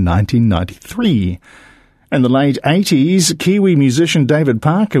 1990 and 1993. In the late 80s, Kiwi musician David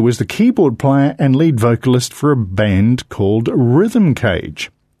Parker was the keyboard player and lead vocalist for a band called Rhythm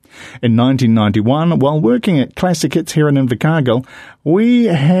Cage. In 1991, while working at Classic Hits here in Invercargill, we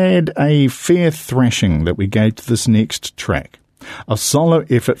had a fair thrashing that we gave to this next track. A solo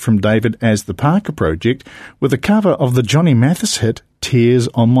effort from David as the Parker Project with a cover of the Johnny Mathis hit Tears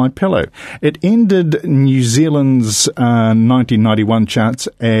on My Pillow. It ended New Zealand's 1991 charts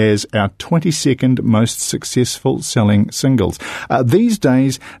as our 22nd most successful selling singles. These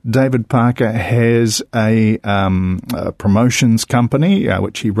days, David Parker has a promotions company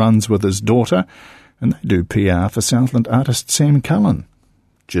which he runs with his daughter, and they do PR for Southland artist Sam Cullen.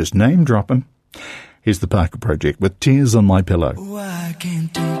 Just name dropping. Here's the Parker Project with Tears on My Pillow. Oh, I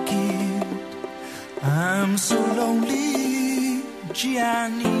can't take it. I'm so lonely. Gee, I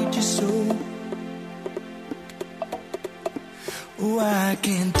need you so. Oh, I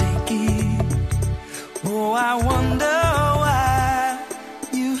can't take it. Oh, I wonder why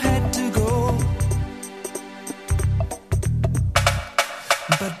you had to go.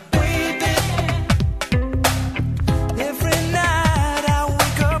 But baby, every night I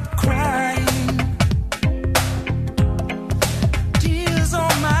wake up crying, tears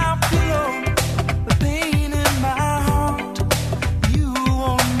on my pillow, the pain in my heart, you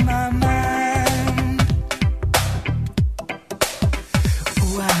on my mind.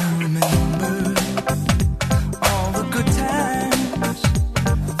 Oh, I remember all the good times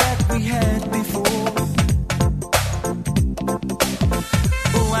that we had before.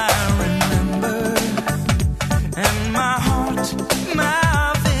 Oh, I remember, and my heart,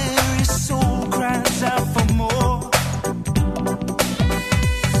 my very soul cries out for more.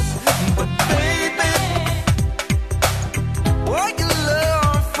 But baby, oh, your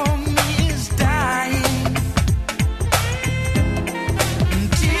love for me is dying, and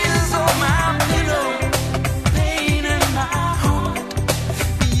tears on my pillow, pain in my heart,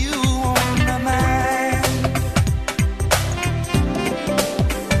 you on my mind.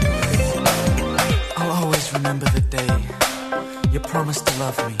 I'll always remember the day you promised to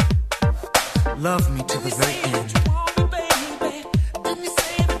love me to the very end.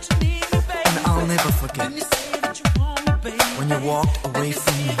 And I'll never forget when you walked away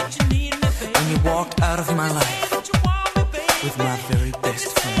from me, when you walked out of my life with my very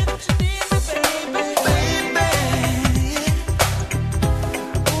best friend.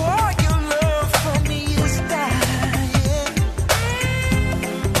 Oh, your love for me is dying.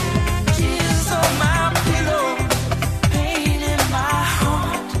 Tears on my pillow, pain in my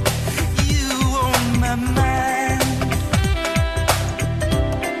heart, you on my mind.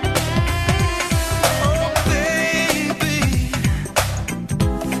 Oh, baby,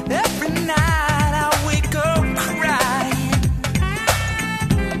 every night I wake up crying,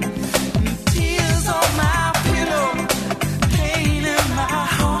 tears on my pillow, pain in my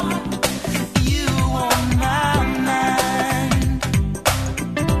heart, you on my mind.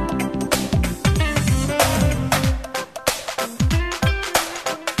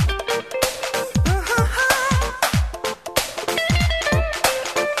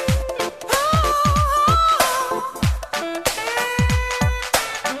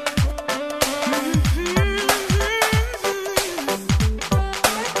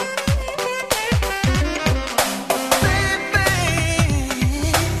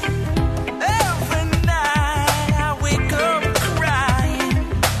 Every night I wake up crying,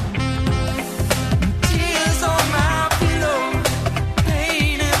 tears on my pillow,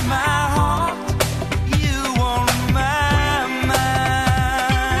 pain in my heart, you on my mind.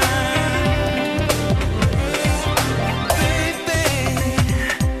 Baby,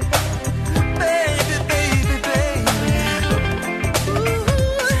 baby, baby, baby. Ooh,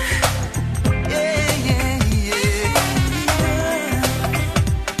 yeah, yeah, yeah.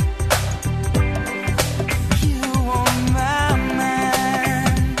 You on my mind.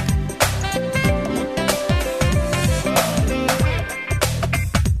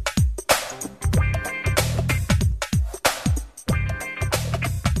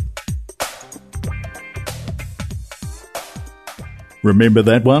 Remember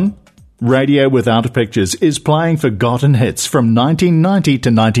that one? Radio Without Pictures is playing forgotten hits from 1990 to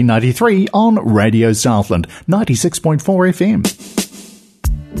 1993 on Radio Southland 96.4 FM.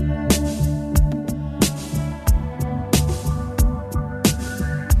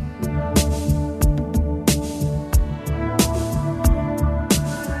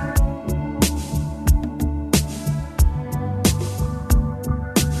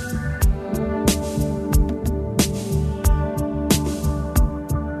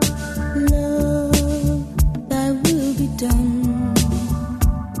 Love, thy will be done.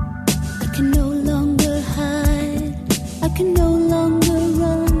 I can no longer hide. I can no longer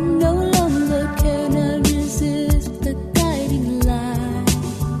run. No longer can I resist the guiding light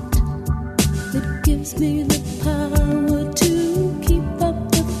that gives me the power to keep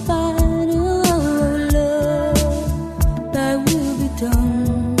up the fight. Oh, love, thy will be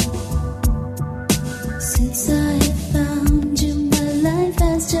done. Since I have found you, my life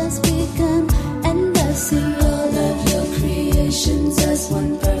has just begun, and I see all of your creations as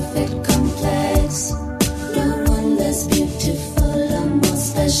one perfect complex. No one less beautiful or more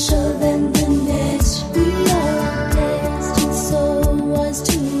special than the next. We are destined, so wise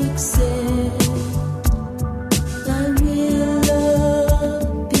to accept. Thy will,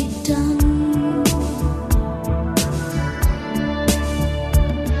 love, be done.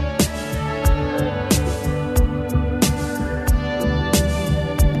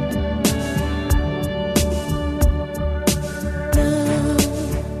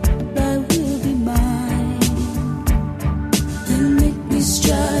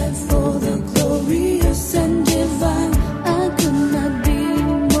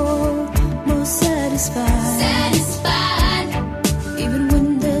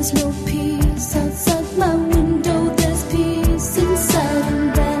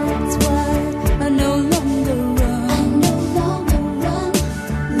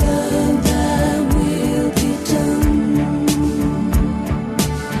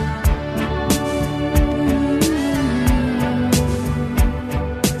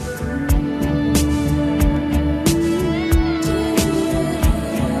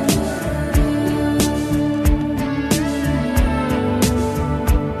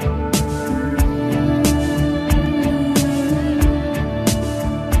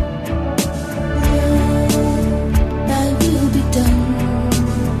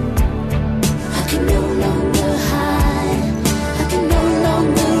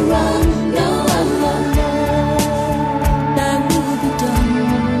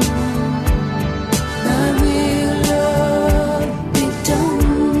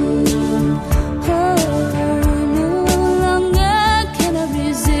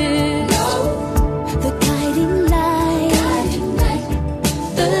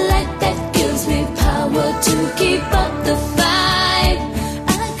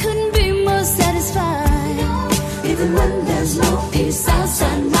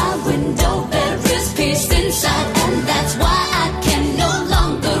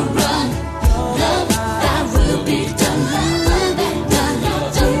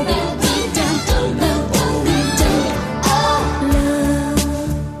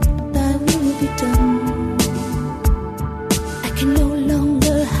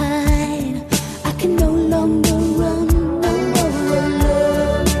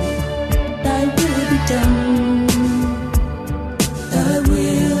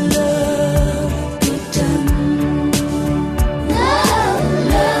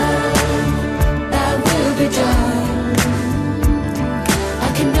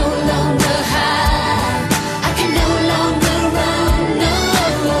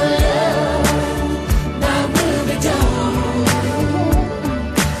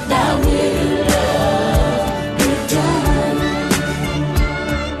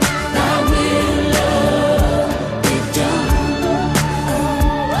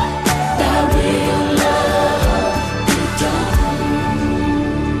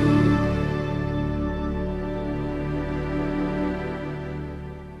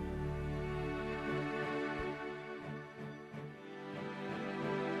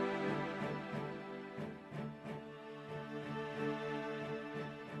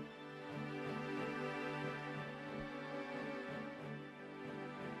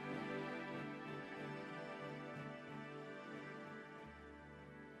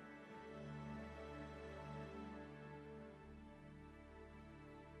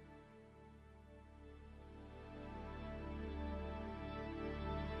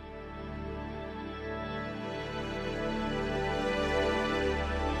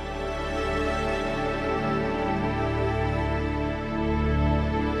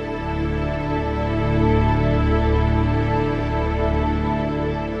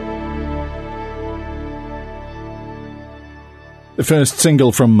 The first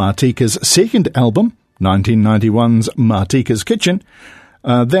single from Martika's second album, 1991's Martika's Kitchen,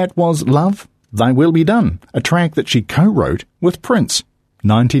 that was Love, Thy Will Be Done, a track that she co-wrote with Prince,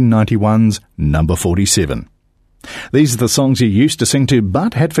 1991's number 47. These are the songs you used to sing to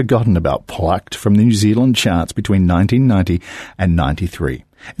but had forgotten about, plucked from the New Zealand charts between 1990 and 93.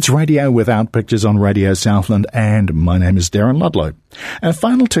 It's Radio Without Pictures on Radio Southland, and my name is Darren Ludlow. Our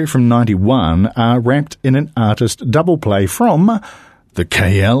final two from 91 are wrapped in an artist double play from the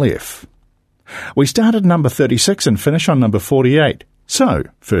KLF. We start at number 36 and finish on number 48. So,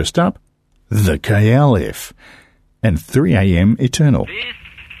 first up, the KLF and 3 a.m. Eternal. This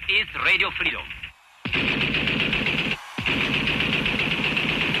is Radio Freedom.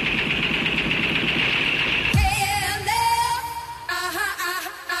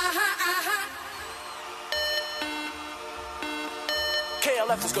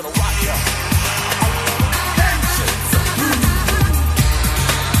 KLF is gonna rock ya.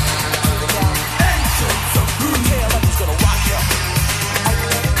 KLF is gonna rock ya.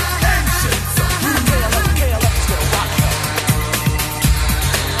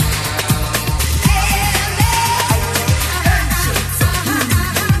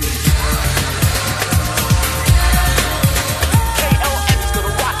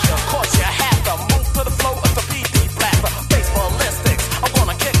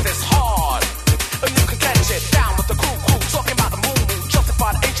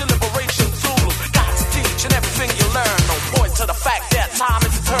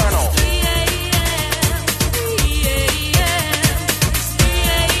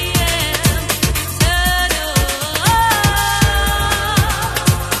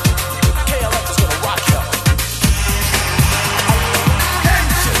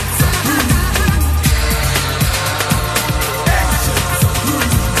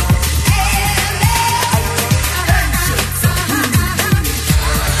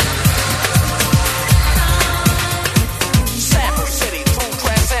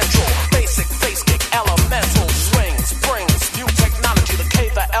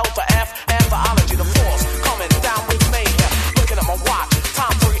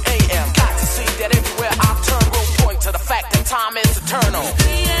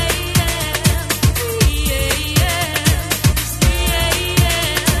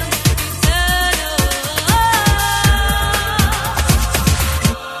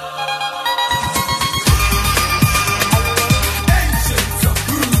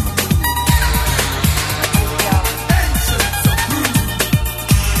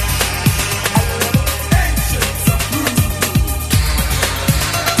 KLF is gonna rock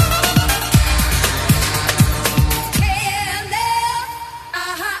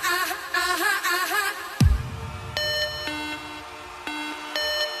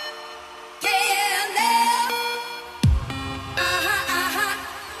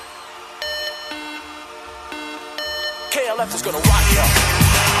KLF is gonna rock ya.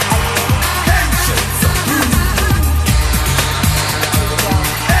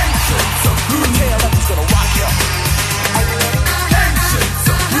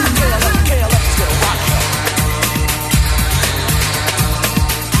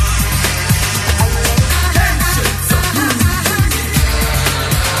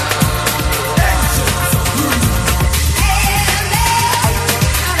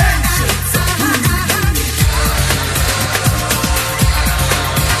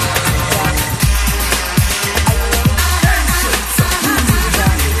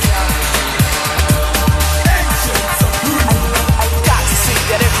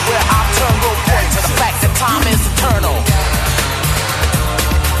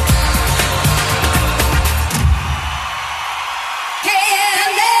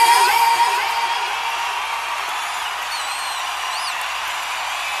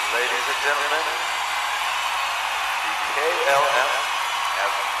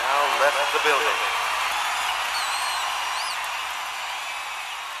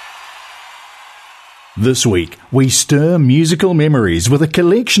 This week, we stir musical memories with a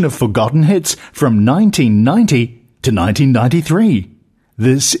collection of forgotten hits from 1990 to 1993.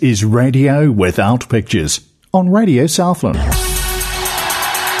 This is Radio Without Pictures on Radio Southland.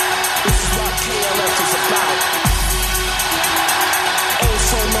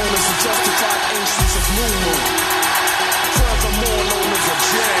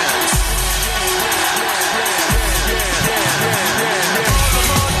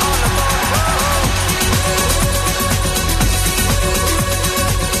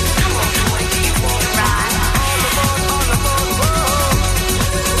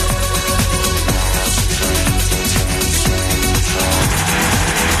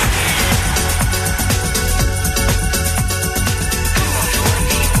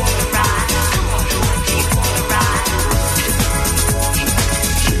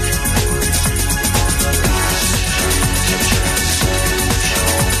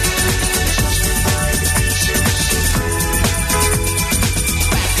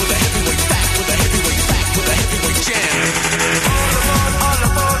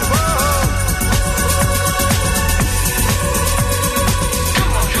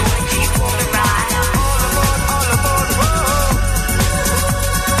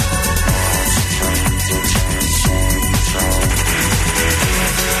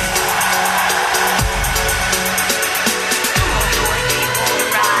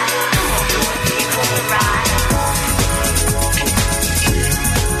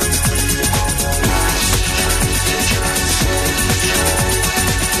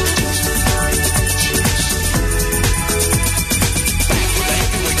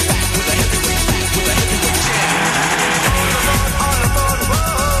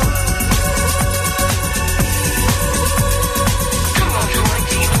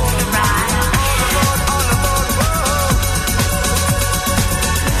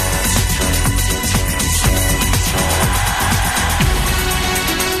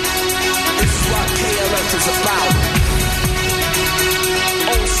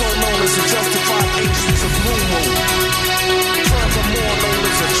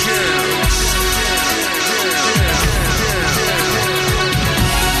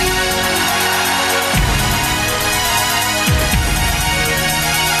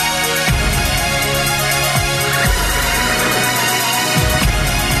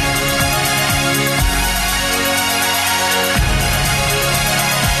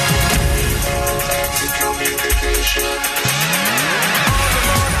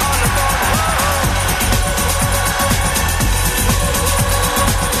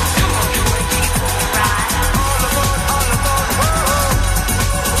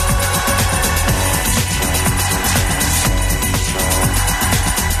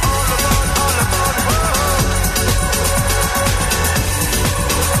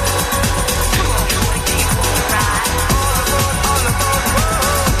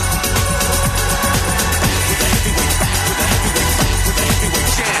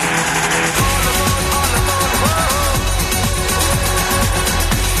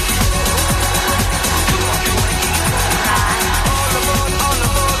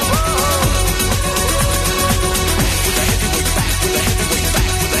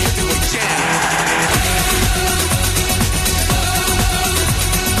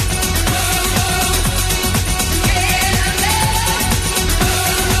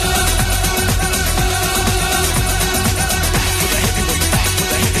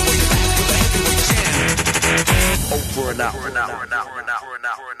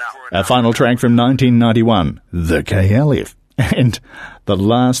 Our final track from 1991, The KLF, and The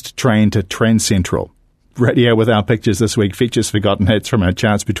Last Train to Trans Central. Radio Without Pictures this week features forgotten hits from our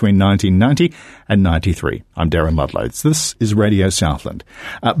charts between 1990 and 93. I'm Darren Ludlow. This is Radio Southland.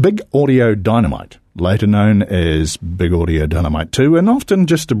 Big Audio Dynamite, later known as Big Audio Dynamite 2 and often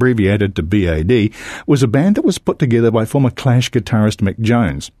just abbreviated to BAD, was a band that was put together by former Clash guitarist Mick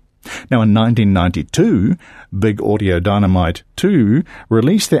Jones. Now in 1992, Big Audio Dynamite 2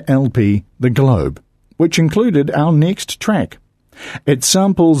 released their LP The Globe, which included our next track. It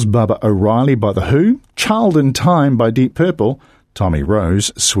samples Bubba O'Reilly by The Who, Child in Time by Deep Purple, Tommy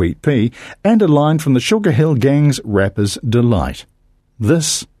Rose, Sweet Pea, and a line from the Sugar Hill Gang's Rapper's Delight.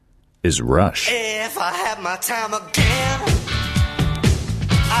 This is Rush. If I had my time again,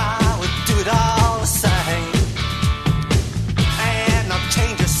 I would do it all the same, and I'd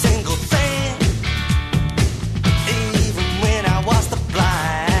change a single thing, even when I was to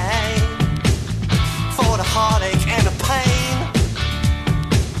blame, for the heartache and the pain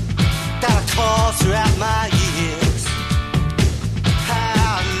that I caused throughout my years.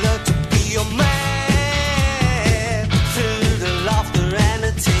 How I learned to be your man through the laughter and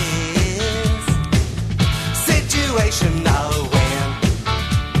the tears. Situation no win.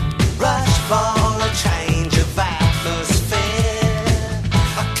 Rush for a change of atmosphere.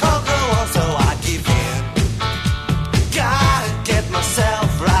 I can't go on, so I give in. Gotta get myself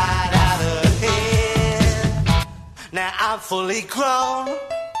right out of here. Now I'm fully grown,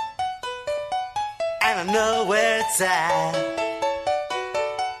 and I know where it's at.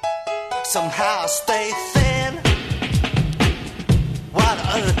 Somehow I stay thin, while the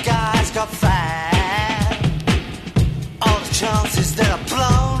other guys got fat. All the chances that I've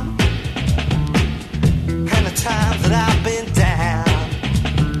blown, and the times that I've been down,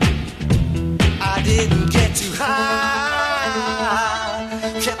 I didn't get too high,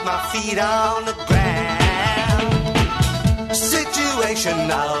 kept my feet on the ground. Situation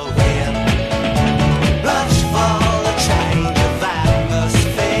no win. Rush for a change of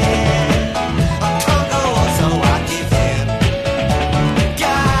atmosphere. I can't go on, so I give in.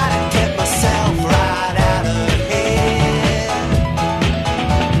 Gotta get myself right out of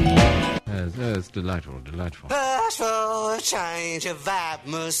here. It's delightful, delightful. Rush for a change of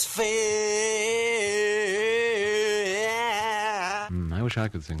atmosphere. I wish I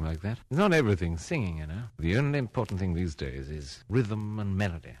could sing like that. It's not everything singing, you know. The only important thing these days is rhythm and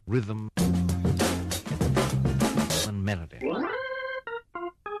melody. Rhythm and melody.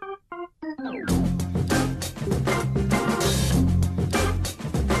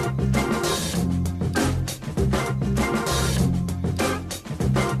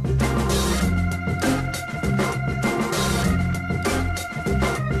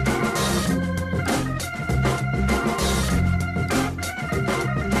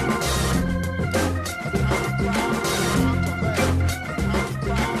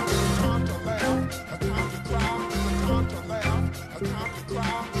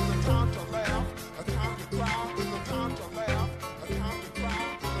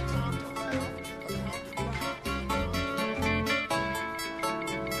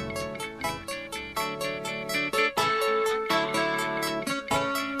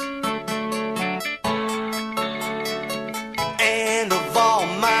 And of all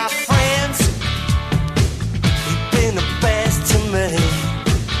my friends, you've been the best to me.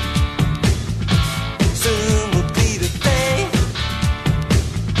 Soon will be the day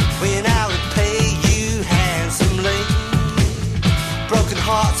when I repay you handsomely. Broken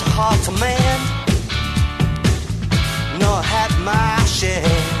hearts are hard to mend. No, I had my share,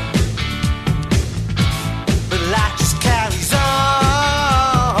 but life just carries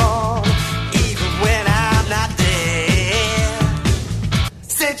on, even when I'm not there.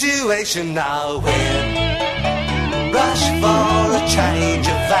 Situation I win. Rush for a change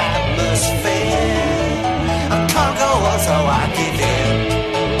of atmosphere. I can't go on, so I give in.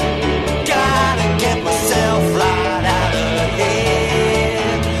 Gotta get myself right out of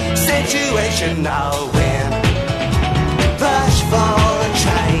here. Situation I win. Rush for a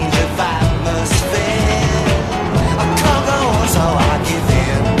change of atmosphere. I can't go on, so I give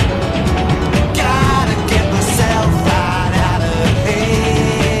in. Gotta get myself right out of here.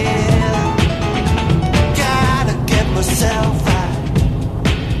 Gotta get myself right.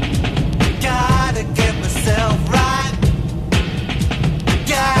 Gotta get myself right.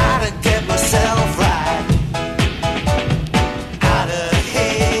 Gotta get myself right out of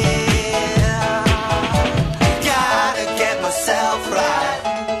here.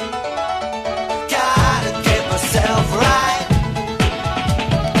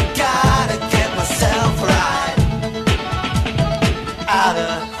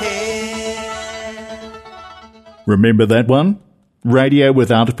 Remember that one? Radio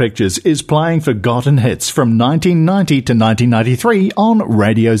Without Pictures is playing forgotten hits from 1990 to 1993 on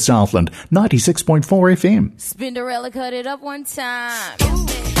Radio Southland, 96.4 FM. Spinderella cut it up one time.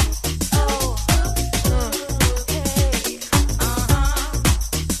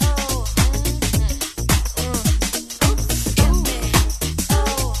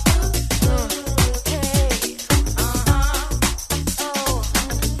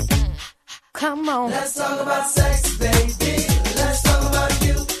 Come on. Let's talk about sex, baby. Let's talk about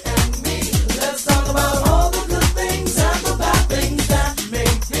you and me. Let's talk about all the good things and the bad things that may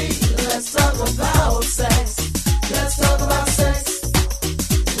be. Let's talk about sex. Let's talk about sex.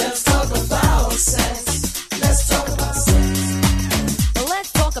 Let's talk about sex. Let's talk about sex. Well,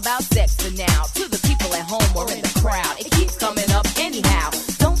 let's talk about sex for now. To the people at home or in the crowd, it keeps coming up anyhow.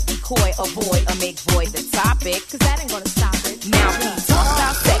 Don't be coy, avoid, or make void the topic, cause that ain't gonna stop it. Now we talk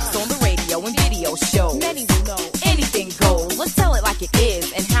about sex on the radio and video shows. Many will know anything goes. Let's tell it like it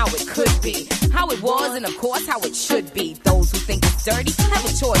is and how it could be, how it was, and of course how it should be. Those who think it's dirty have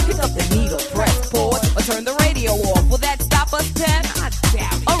a choice. Pick up the needle, press pause, or turn the radio off. Will that stop us, Pep? I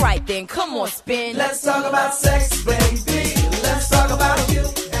doubt it. All right then, come on, spin. Let's talk about sex, baby. Let's talk about you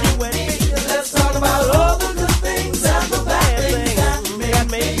and me. Let's talk about all the good things and the bad things that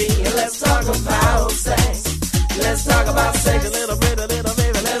may be. Let's talk about sex. Let's talk about sex. A little bit, baby.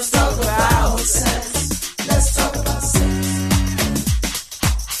 Let's talk about sex. Let's talk about sex.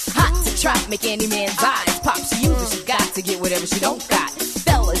 Hot to trap, make any man's eyes pop. She uses, she got to get whatever she don't got.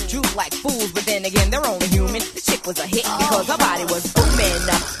 Fellas droop like fools, but then again, they're only human. The chick was a hit because her body was booming.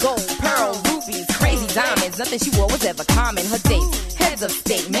 Gold, pearl, rubies, crazy diamonds. Nothing she wore was ever common. Her dates, heads of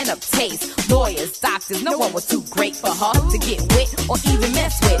state, men of taste, lawyers, doctors. No one was too great for her to get with or even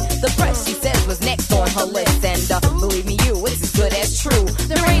mess with. The press, she says, was next on her list. And believe me, you, it's as good as true.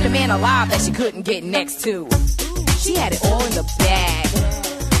 There ain't a man alive that she couldn't get next to. She had it all in the bag,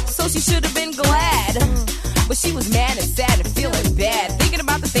 so she should have been glad. But she was mad and sad and feeling bad, thinking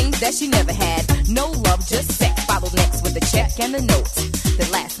about the things that she never had. No love, just sex. Followed next with the check and the note. That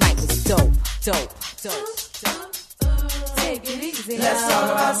last night was dope, dope, dope. Take it easy. Let's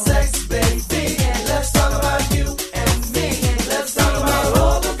talk about sex, baby. Let's talk about you and me. Let's talk about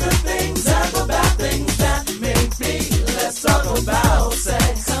all the good things and the bad things that may be. Let's talk about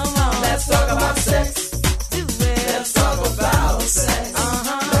sex. Come on. Let's talk about sex. Do it. Let's talk about sex.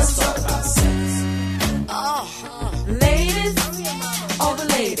 Let's talk about sex. Ladies, all the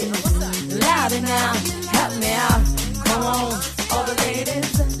ladies, louder now, help me out. Come on, all the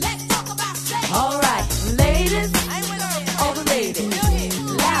ladies, let's talk about sex. All right, ladies, all the ladies,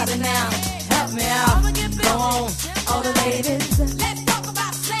 louder now, help me out. Come on, all the ladies, let's talk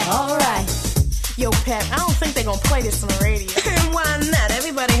about sex. All right. Yo, Pep, I don't think they're gonna play this on the radio. Why not?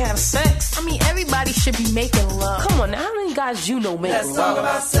 Everybody have sex. I mean, everybody should be making love. Come on, now, how many guys you know make love? Let's talk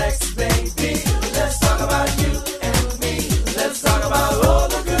about sex, baby. Let's talk about you and me. Let's talk about all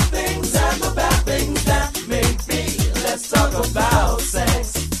the good things and the bad things that may be. Let's talk about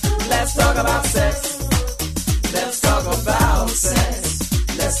sex. Let's talk about sex. Let's talk about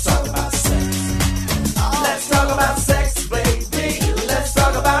sex. Let's talk about sex. Let's talk about sex, baby. Let's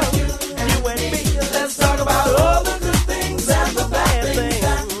talk about you and me. Let's talk about all the good things and the bad things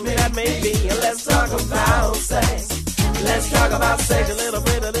that may be. Let's talk about sex. Let's talk about sex. A little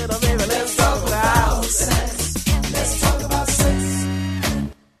bit, baby. Let's talk about sex. Let's talk about sex.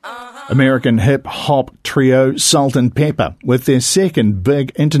 American hip-hop trio Salt and Pepper with their second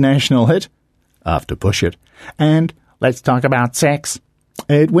big international hit, After Push It, and Let's Talk About Sex.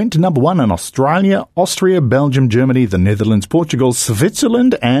 It went to number one in Australia, Austria, Belgium, Germany, the Netherlands, Portugal,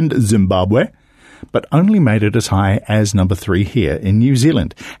 Switzerland and Zimbabwe, but only made it as high as number 3 here in New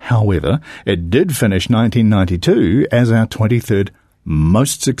Zealand. However, it did finish 1992 as our 23rd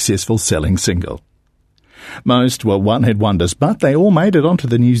most successful selling single. Most were one-hit wonders, but they all made it onto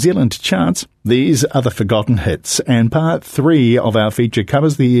the New Zealand charts. These are the forgotten hits, and part 3 of our feature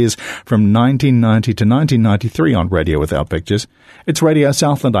covers the years from 1990 to 1993 on Radio Without Pictures. It's Radio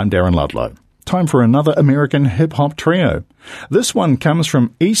Southland, I'm Darren Ludlow. Time for another American hip-hop trio. This one comes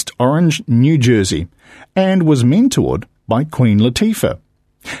from East Orange, New Jersey, and was mentored by Queen Latifah.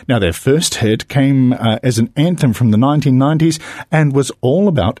 Now, their first hit came as an anthem from the 1990s and was all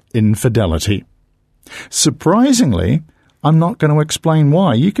about infidelity. Surprisingly, I'm not going to explain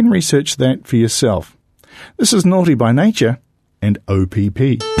why. You can research that for yourself. This is Naughty by Nature and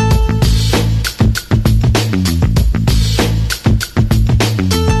OPP.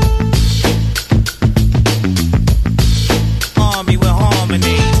 Army with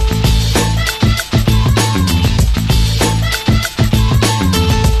harmony.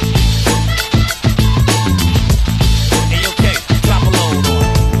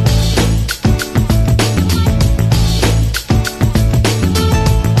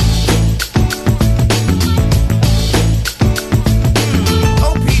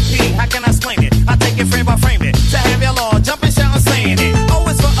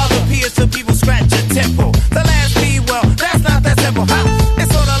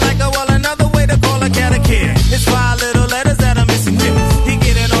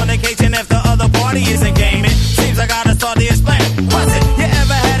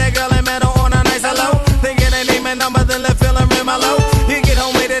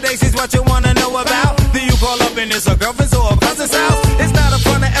 mistress or girlfriend's or a cousin's house. It's not a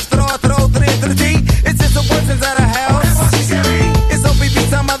front of F to the R to the O to the N to the T. It's just a person's at a house. It's OPP,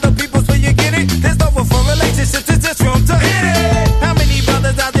 some other people's where you get it. There's no for relationships, it's just room to hit it. How many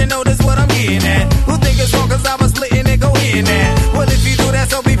brothers out there know this what I'm getting at? Who think it's wrong cause I was splitting it, go in that. Well, if you do,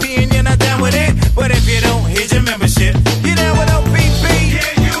 that's OPP and you're not down with it. But if you don't, here's your membership. You down with OPP?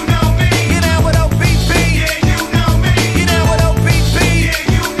 Yeah, you know me. You down with OPP? Yeah, you know me. You down with OPP? Yeah,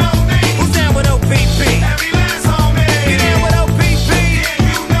 you know me. Who's down with OPP? Every last homie. You down with OPP? Yeah,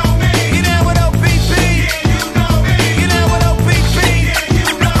 you know me. You down with OPP? Yeah, you know me. You down with OPP? Yeah,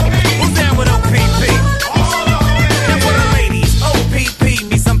 you know me. Who's down with OPP? Now for the ladies, OPP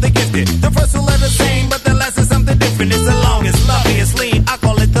means something gifted. The first two letters same, but the last is something different. It's the longest, loveliest, lean. I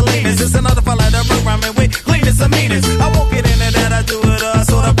call it the leanest. It's another fella that run rhyming with cleanest and meanest. I won't get into that, I do it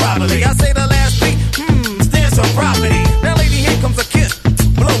sort of properly. I say the last beat, stands for property. Now lady, here comes a kiss,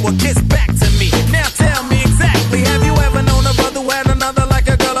 blow a kiss back to me. Now tell me exactly, have you ever known a brother who had another like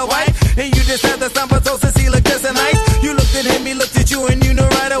a girl or wife? And you just had the symptoms, he looked just nice. You looked at him, he looked at you, and you knew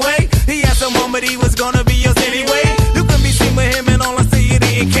right away. He had someone, but he was gonna be yours anyway. You can be seen with him, and all I see you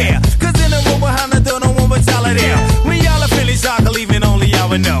didn't care. Cause in the room behind the door, no one but y'all are there. When y'all are finished, y'all can leave, and only y'all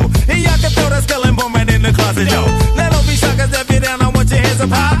would know. And y'all can throw that skull and bone right in the closet, yo. Now don't be shocked, cause if you're down, I want your hands up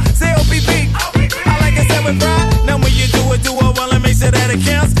high. Say OPP, I like it said with pride. Now when you do it well and make sure that it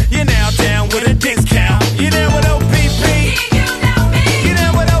counts. You're now down with a discount. You down with OPP? You know me. You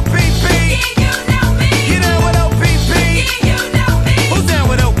down with OPP? You know me. You down with OPP? You know me. Who's down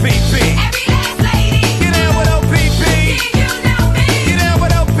with OPP? Every last lady. You down with OPP? You know me. You down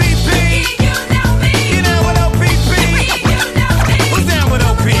with OPP? You know me. You down with OPP? You know me. Who's down with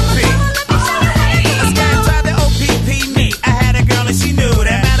OPP? This guy tried to OPP me. I had a girl and she knew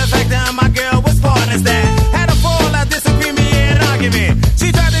that. Matter of fact, my girl was partners that. Had a fallout, disagreement, yeah, an argument.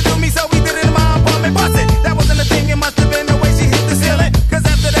 She tried to do me, so we did it in my apartment. Bust it. That wasn't a thing, it must have been the way she hit the ceiling. Cause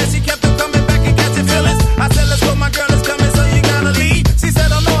after that, she kept on coming back and catching feelings. I said, let's go, my girl is coming, so you gotta leave. She said,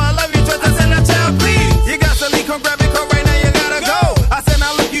 oh no, I love you, trust. I said, now child, please. You got to leave, come grab your coat right now, you gotta go. I said,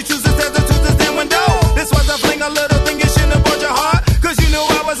 now look, you choose instead to choose this damn window. This was a fling, a little thing, you shouldn't have brought your heart. Cause you knew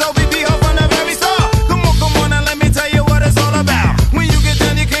I was OBB, ho, from the very start. Come on, and let me tell you what it's all about. When you get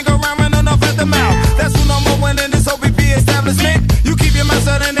done, you can't go round running off at the mouth. That's who number one in this OBB establishment. You keep your mouth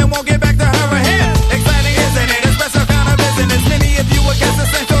shut and then won't get back to her or him. Exciting, isn't it? A special kind of business. Many of you will guess the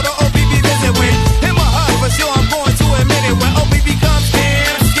same sort of OBB visit with him or her. For sure, I'm going to admit it. When OBB comes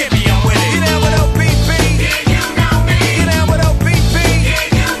in, skip me, I'm with it. You down with OBB? Yeah, you know me. You down with OBB?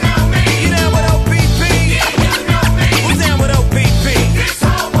 Yeah, you know me. You down with OBB? Yeah, you know me. Who's down with OBB? This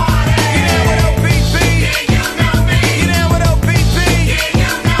whole party. You down with OBB? Yeah, you know me. You down with OBB? Yeah,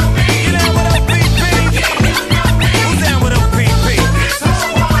 you know me. You down with OBB? Yeah, you know me. Who's down with OBB? This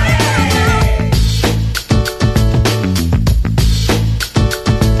whole party.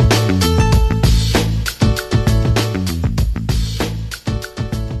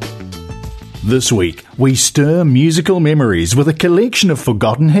 This week, we stir musical memories with a collection of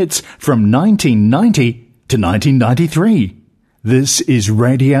forgotten hits from 1990 to 1993. This is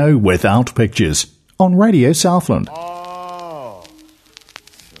Radio Without Pictures on Radio Southland. Oh.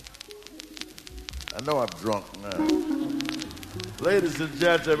 I know I'm drunk now. Ladies and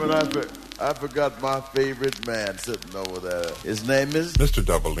gentlemen, I forgot my favorite man sitting over there. His name is Mr.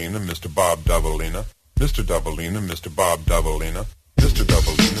 Doubleina, Mr. Bob Doubleina. Mr. Doubleina, Mr. Bob Doubleina. Mr.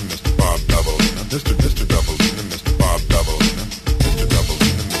 Doubleina, Mr. Bob Doubleina. Mr. Doubleina, Mr. Bob Doubleina. Mr.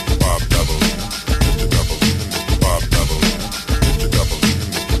 Doubleina, Mr. Bob Doubleina. Mr. Doubleina, Mr. Bob Doubleina. Mr. Doubleina,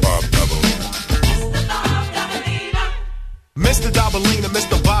 Mr. Bob Doubleina. Mr. Doubleina,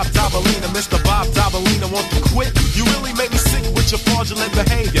 Mr. Bob Doubleina, Mr. Bob Doubleina want to quit. You really make me sick with your fraudulent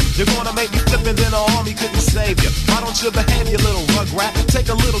behavior. You're gonna make me flip and then the army couldn't save you. Why don't you behave, you little rugrat? Take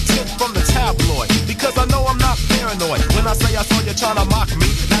a little tip from the tabloid. Because I know I'm not paranoid. When I say I saw you trying to mock me,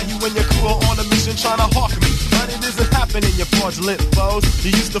 now you and your crew are on a mission trying to hawk me. But it isn't happening, you fraudulent foes.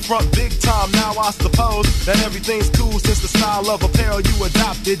 You used to front big time, now I suppose that everything's cool since the style of apparel you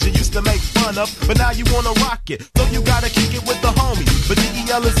adopted. You used to make fun of, but now you wanna rock it. So you gotta kick it with the homies. But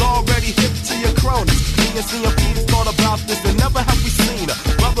DEL is already hip to your cronies. Me and CMP's thought about this and never have we seen a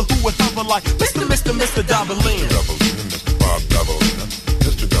brother who would hover like Mr. Doubleina. Doubleina, Mr. Bob Doubleina.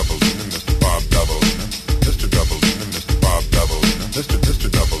 Mr. Doubleina, Mr. Bob Doubleina. Mr. Doubleina, Mr. Bob Doubleina. Mr.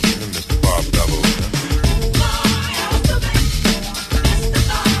 Doubleina, Mr. Bob Doubleina.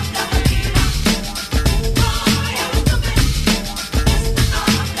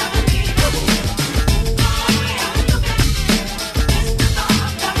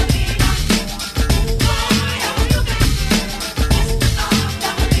 Mr.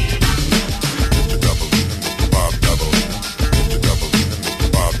 Doubleina, Mr. Bob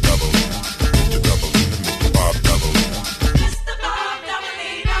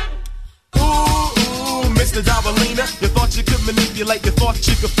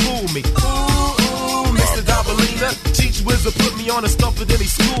she could fool me. Ooh, Mr. Dabalina, teach wizard put me on a stump and then he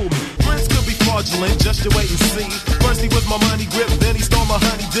schooled me. Friends could be fraudulent, just you wait and see. First he was my money grip, then he stole my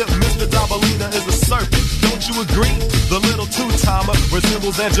honey dip. Mr. Dabalina is a serpent, don't you agree? The little two-timer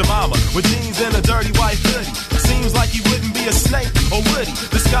resembles Aunt Jemima with jeans and a dirty white hoodie. Seems like he wouldn't be a snake, or would he?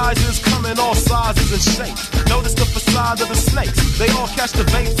 Disguises come in all sizes and shapes. Notice the facade of the snakes. They all catch the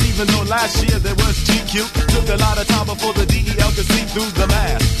vapes, even though last year there was GQ. Took a lot of time before the DEL could see through the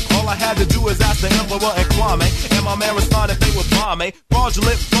mask. All I had to do was ask the Emperor and Kwame, and my man responded they would bomb me.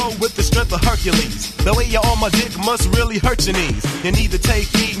 Fraudulent flow with the strength of Hercules. The way you're on my dick must really hurt your knees. You need to take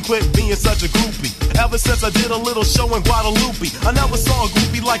heed and quit being such a groupie. Ever since I did a little show in Guadalupe, I never saw a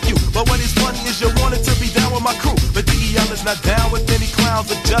groupie like you. But what is funny is you wanted to be down with my crew. But DEL is not down with any clowns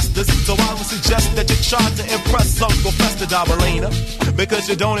of justice. So I would suggest that you try to impress Uncle Fester Dabalina. Because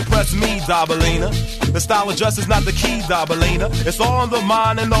you don't impress me, Dabalina. The style of dress is not the key, Dabalina. It's all in the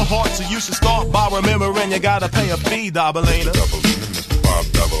mind and the heart, so you should start by remembering you gotta pay a fee, Dabalina. Mr. Bob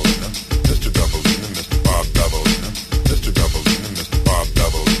Dabalina, Mr. Dabalina, Mr. Bob Dabalina, Mr. Dabalina, Mr. Bob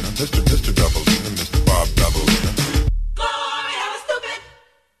Dabalina, Mr. Dabalina, Mr. Bob Dabalina. Glory, how stupid,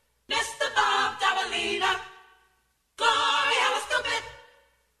 Mr. Bob Dabalina. Glory, how stupid,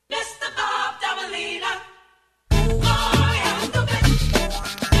 Mr. Bob Dabalina. Glory, how stupid,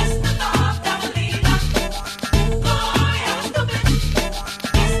 Mr. Bob Dabalina. Glory, how stupid,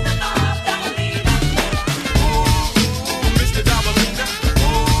 Mr. Bob Dabalina. Ooh, Mr. Dabalina.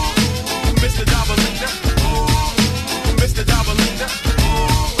 Ooh, Mr. Dabalina. Ooh, Mr. Dabalina. Ooh, Mr. Dabalina.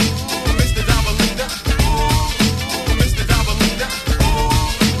 Ooh, Mr. Dabalina. Ooh, Mr. Dabalina. Ooh, Mr. Dabalina.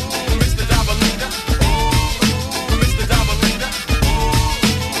 Ooh, Mr. Dabalina.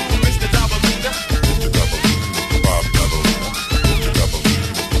 Mr. Dabalina, Mr. Bob Dabalina, Mr. Dabalina, Mr. Bob Dabalina, Mr. Dabalina, Mr. Bob Dabalina, Mr. Dabalina,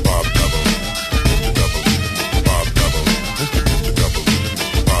 Mr. Bob Dabalina, Mr. Dabalina, Mr. Bob Dabalina, Mr. Dabalina,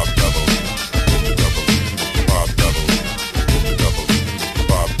 Mr. Bob Dabalina, Mr. Dabalina,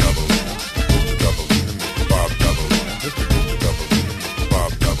 Mr. Bob Dabalina, Mr. Dabalina, Mr.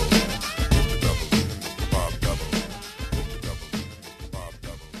 Bob Dabalina, Mr. Dabalina, Mr. Bob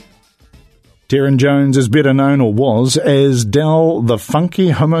Dabalina, Darren Jones is better known, or was, as Del the Funky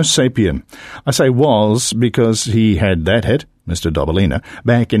Homo Sapien. I say was because he had that hit, Mr. Dabalina,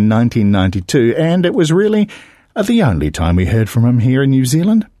 back in 1992, and it was really the only time we heard from him here in New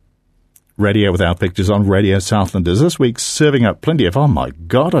Zealand. Radio Without Pictures on Radio Southland is this week serving up plenty of, oh my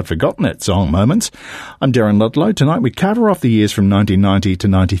God, I'd forgotten that song moments. I'm Darren Ludlow. Tonight we cover off the years from 1990 to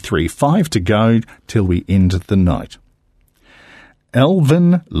 93, 5 to go till we end the night.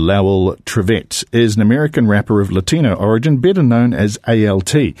 Alvin Lowell Trevette is an American rapper of Latino origin, better known as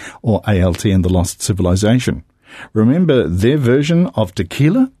ALT, or ALT and the Lost Civilization. Remember their version of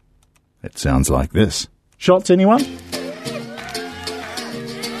Tequila? It sounds like this. Shots, anyone?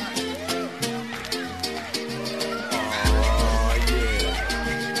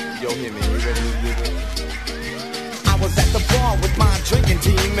 I was at the bar with my drinking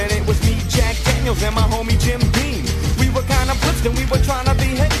team, and it was me, Jack Daniels, and my homie Jim Beam. We were kind of blitzed and we were trying to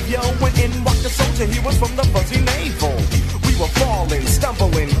behave, yo. When in walked the soldier, he was from the fuzzy navel. We were falling,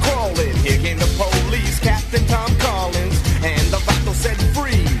 stumbling, crawling. Here came the police, Captain Tom Collins, and the vato said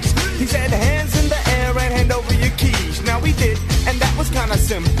freeze. He said hands in the air and hand over your keys. Now we did, and that was kind of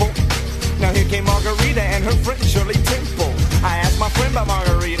simple. Now here came Margarita and her friend Shirley Temple. I asked my friend about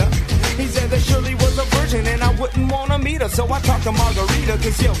Margarita. He said that Shirley was a virgin and I wouldn't want to meet her. So I talked to Margarita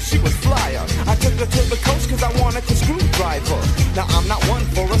cause yo, she was flyer. I took her to the coast cause I wanted to screwdriver. Now I'm not one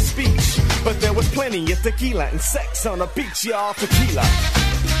for a speech, but there was plenty of tequila and sex on the beach, y'all. Tequila.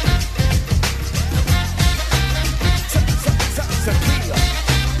 Tequila.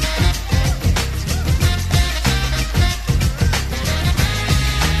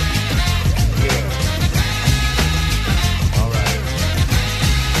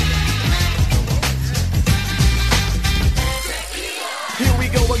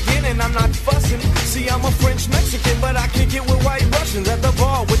 I'm not fussing. See, I'm a French Mexican, but I kick it with white Russians at the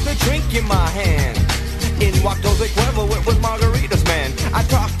bar with a drink in my hand. In walked Jose Cuervo with margaritas, man. I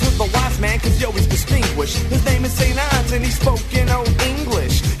talked to the wise man, cause yo, he's distinguished. His name is St. Ives, and he spoke in old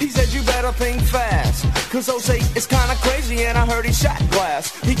English. He said, you better think fast, cause Jose is kinda crazy, and I heard he shot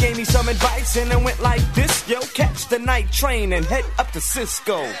glass. He gave me some advice, and it went like this, yo. Catch the night train and head up to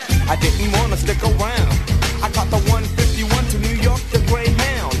Cisco. I didn't wanna stick around. I caught the 151 to New York, the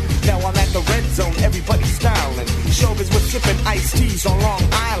Greyhound. Now I'm at the red zone, everybody's styling. Showbiz was sipping iced teas on Long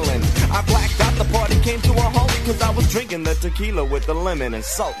Island. I blacked out, the party came to a halt, cause I was drinking the tequila with the lemon and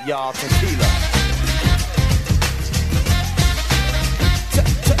salt, y'all. Tequila.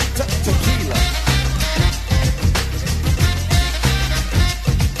 Tequila.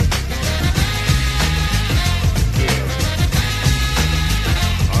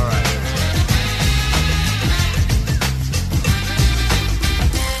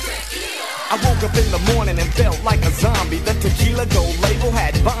 woke up in the morning and felt like a zombie. The tequila gold label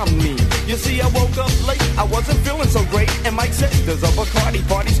had bombed me. You see, I woke up late, I wasn't feeling so great. And Mike said, there's a Bacardi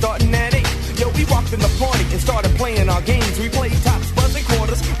party starting at 8. Yo, we walked in the party and started playing our games. We played tops, buzzing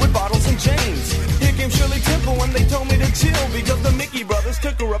quarters with bottles and chains. Here came Shirley Temple when they told me to chill, because the Mickey brothers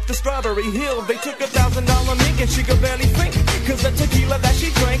took her up to Strawberry Hill. They took $1,000 mink and she could barely think, cause the tequila that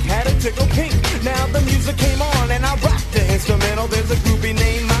she drank had a tickle pink. Now the music came on and I rocked the instrumental. There's a groupie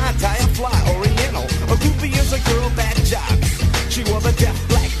named Mai Tai, a fly oriental. A groupie is a girl that jocks. She wore the deaf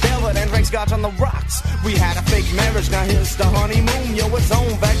black velvet and drank scotch on the rocks. We had a fake marriage, now here's the honeymoon. Yo, it's on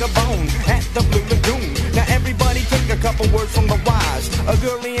Vagabone at the Blue Lagoon. Now everybody take a couple words from the wise. A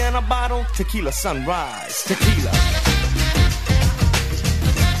girlie and a bottle, tequila sunrise. Tequila.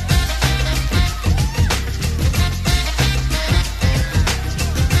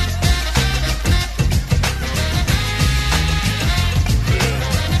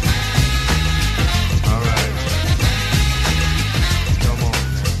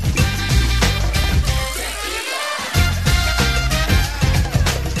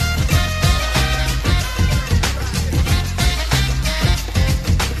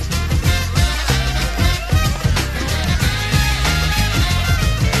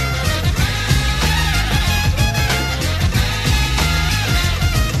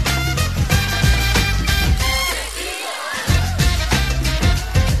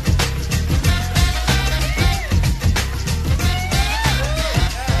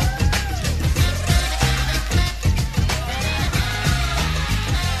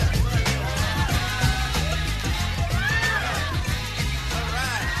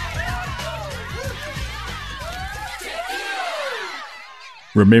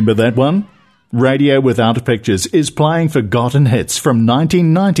 Remember that one? Radio Without Pictures is playing forgotten hits from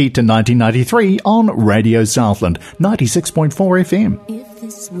 1990 to 1993 on Radio Southland, 96.4 FM. If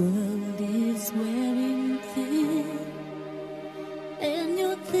this world is wearing thin and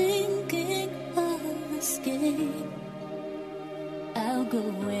you're thinking of escape, I'll go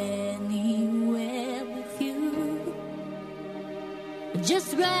anywhere with you.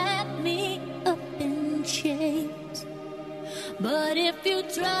 Just wrap me up in chains. But if you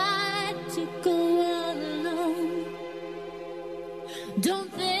try to go alone,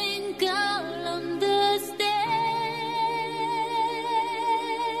 don't think I'll understand.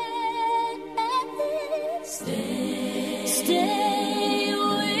 Stay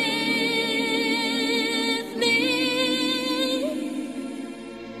with me.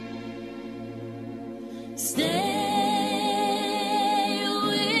 Stay.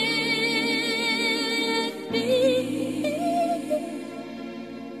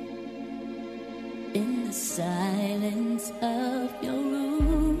 Silence of your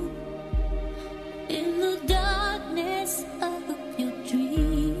room, in the darkness of your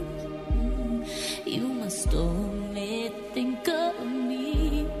dreams, you must only think of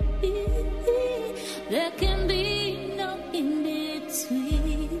me. There can be no in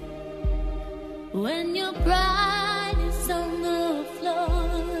between. When your pride is on the floor,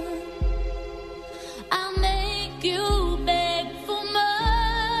 I'll make you beg for more.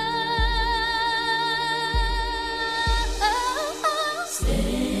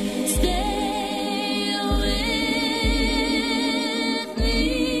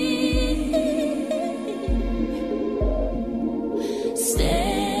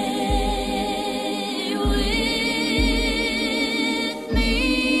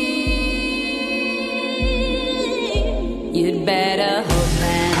 You'd better hope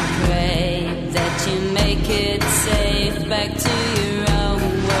and pray that you make it safe back to your own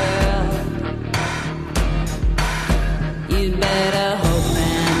world. You'd better hope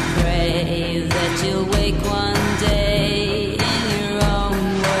and pray that you'll wake one day in your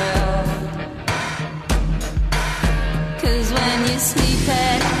own world. 'Cause when you sleep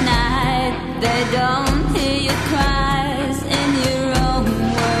at night, they don't hear your cries in your own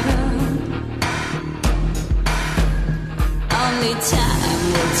world. Only time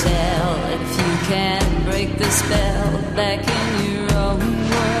will tell if you can break the spell back in your own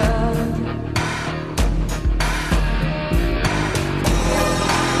world. Stay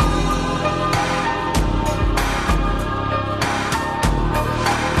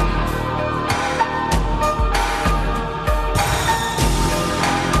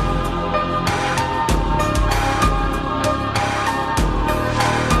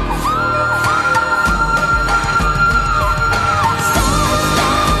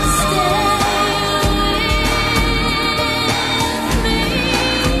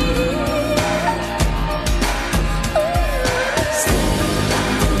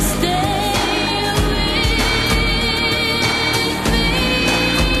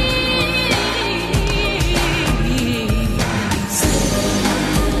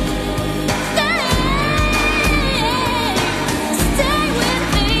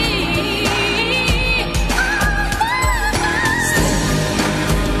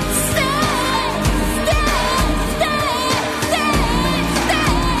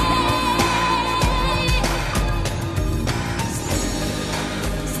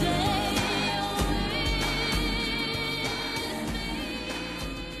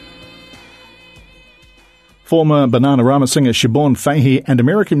Former Bananarama singer Siobhan Fahey and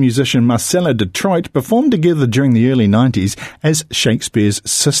American musician Marcella Detroit performed together during the early 90s as Shakespeare's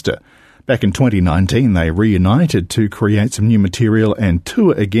sister. Back in 2019, they reunited to create some new material and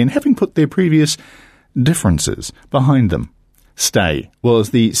tour again, having put their previous differences behind them. Stay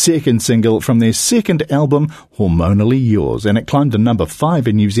was the second single from their second album, Hormonally Yours, and it climbed to number 5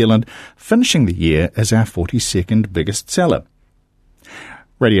 in New Zealand, finishing the year as our 42nd biggest seller.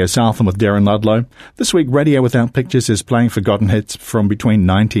 Radio Southland with Darren Ludlow. This week, Radio Without Pictures is playing forgotten hits from between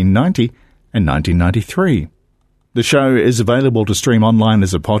 1990 and 1993. The show is available to stream online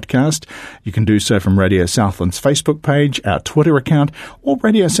as a podcast. You can do so from Radio Southland's Facebook page, our Twitter account, or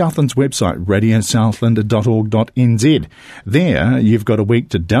Radio Southland's website, radiosouthland.org.nz. There, you've got a week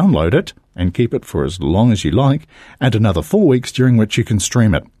to download it and keep it for as long as you like, and another 4 weeks during which you can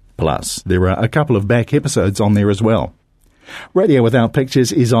stream it. Plus, there are a couple of back episodes on there as well. Radio Without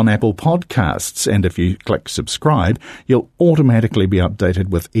Pictures is on Apple Podcasts, and if you click subscribe, you'll automatically be updated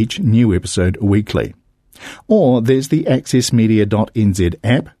with each new episode weekly. Or there's the accessmedia.nz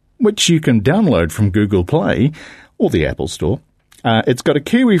app, which you can download from Google Play or the Apple Store. It's got a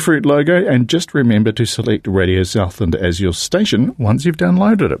kiwi fruit logo, and just remember to select Radio Southland as your station once you've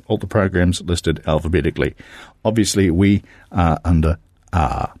downloaded it. All the programs listed alphabetically. Obviously, we are under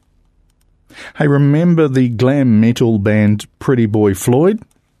R. Hey, remember the glam metal band Pretty Boy Floyd?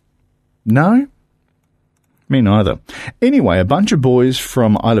 No? Me neither. Anyway, a bunch of boys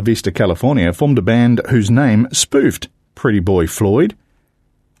from Isla Vista, California formed a band whose name spoofed Pretty Boy Floyd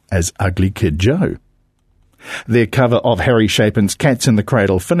as Ugly Kid Joe. Their cover of Harry Chapin's Cats in the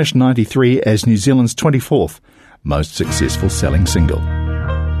Cradle finished 93 as New Zealand's 24th most successful selling single.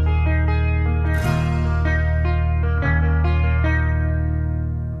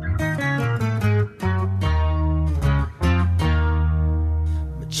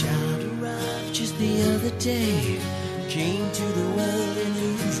 Day came to the world in the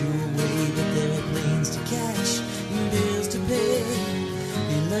usual way, but there were planes to catch and bills to pay.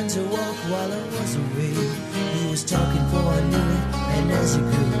 He learned to walk while I was away. He was talking for I knew it, and as he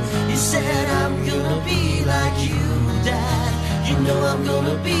grew, he said, I'm gonna be like you, Dad. You know I'm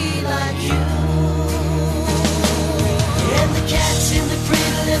gonna be like you. And the cat's in the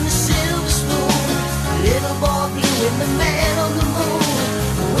cradle and the silver spoon, little boy blue and the man on the moon.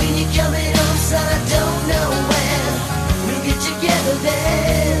 When you're coming home, son, I don't know when we'll get together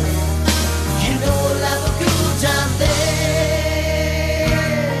then. You know we'll have a good time then.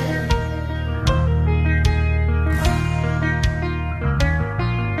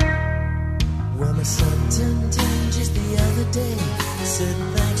 Well, my son turned 10 just the other day. Said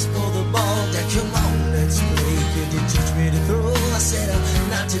thanks for the ball, Dad, come on, let's play. Could you teach me to throw? I said,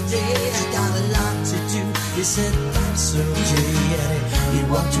 not today, I got a lot to do. He said, that's okay, and he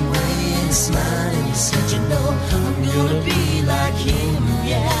walked away and smiled and he said, you know, I'm gonna be like him,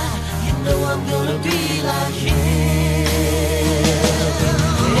 yeah. You know I'm gonna be like him.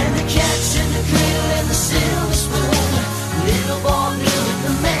 And the cat's in the cradle and the silver spoon, little boy blue and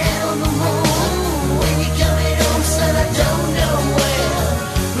the man on the moon. When you're coming home, son, I don't know when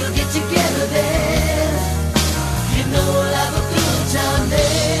we'll get together then. You know we'll have a good time then.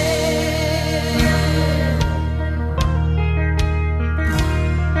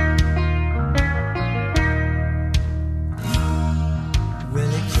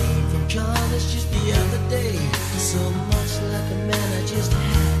 So much like a man, I just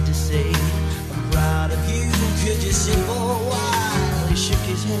had to say, I'm proud of you, could you sing for a while? He shook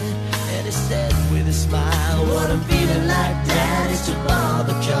his head and he said with a smile, what I'm feeling like, Dad, is to borrow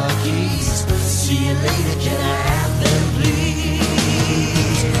the car keys. See you later, can I have them,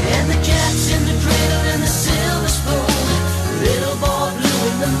 please? And the cat's in the cradle and the silver spoon, little boy blue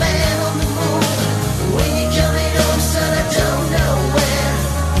and the man on the moon. When you're coming home, son, I don't know when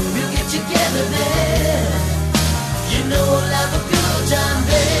we'll get together then. You know we'll have a good time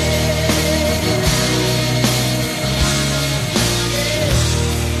then.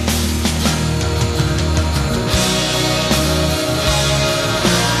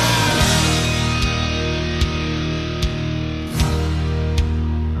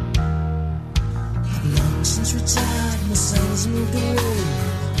 Long since retired, my son's moved away.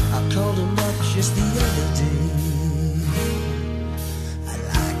 I called him up just the other day. I'd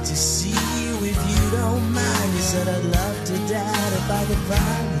like to see you if you don't mind. He said I'd love to, Dad, if I could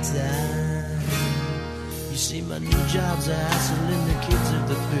find the time. You see, my new job's a hassle and the kids are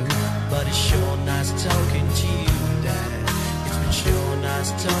the flu, but it's sure nice talking to you, Dad. It's been sure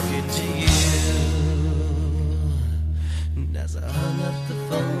nice talking to you. And as I hung up the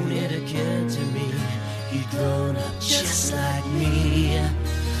phone, it occurred to me, he'd grown up just like me.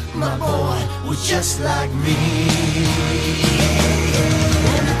 my boy was just like me.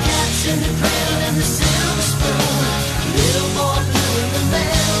 And the cat's in the cradle and the silver spoon, little boy blue and the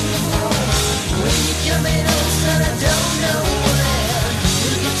man on the moon. When you coming home, son, I don't know when.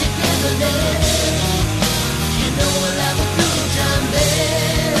 We'll get together then. You know we'll have a good time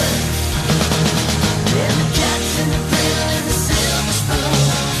then. And the cat's in the cradle and the silver spoon,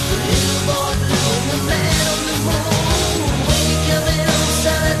 the little boy blue and the man on the moon. When you coming home,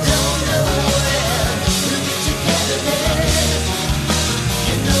 son, I don't know when. We'll get together then.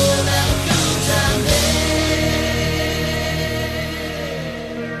 You know we'll have a good time then.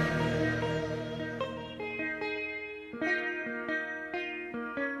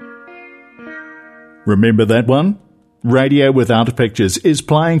 Remember that one? Radio Without Pictures is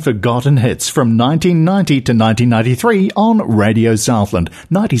playing forgotten hits from 1990 to 1993 on Radio Southland,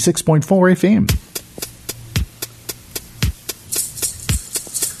 96.4 FM.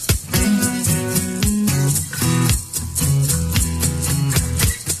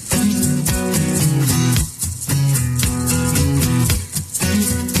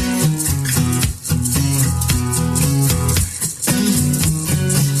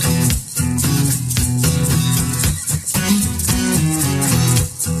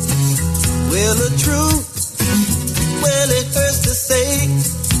 Well, the truth, well, it hurts to say.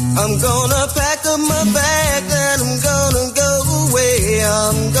 I'm gonna pack up my bag and I'm gonna go away.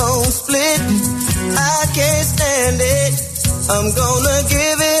 I'm gonna split, I can't stand it. I'm gonna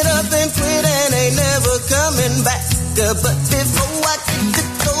give it up and quit and ain't never coming back. But before I get to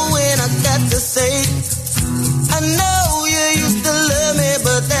going, I got to say, I know you used to love me,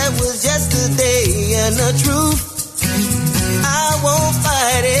 but that was yesterday. And the truth, I won't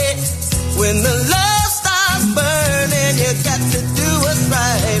fight it. When the love starts burning, you got to do what's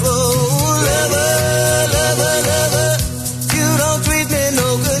right. Oh, lover, lover, lover, you don't treat me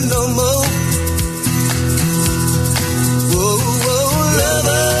no good no more. Oh,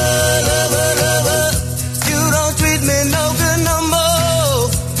 lover, lover, lover, you don't treat me no good no more.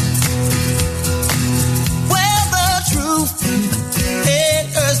 Well, the truth, it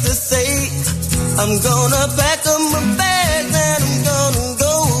hurts to say. I'm gonna pack up my bags and I'm gonna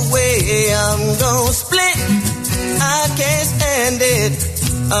go away. I'm gonna split, I can't stand it.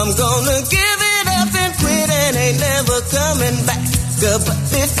 I'm gonna give it up and quit and ain't never coming back. But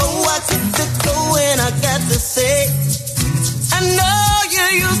before I get to going, I got to say, I know you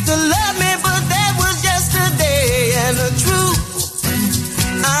used to love me, but that was yesterday. And the truth,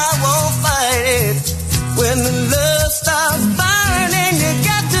 I won't fight it. When the love starts burning, you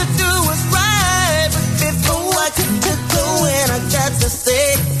got to do what's right. But before I get to going, I got to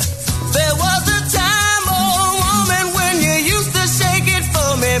say, there was a time, oh woman, when you used to shake it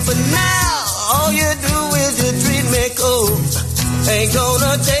for me, but now all you do is you treat me cold. Ain't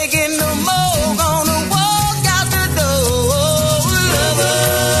gonna take it no more, gonna walk out the door. Oh, lover,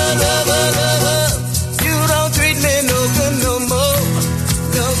 lover, lover, you don't treat me no good no more,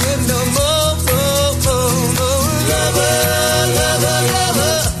 no good no more. Oh, oh, oh, lover, lover,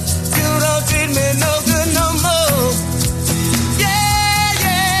 lover, you don't treat me no good no more. Yeah,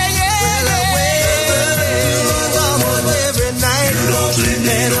 yeah, yeah. Well, I wait almost every night. You don't treat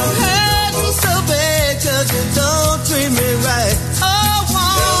me no good. Hurt me so bad 'cause you don't treat me right. Oh,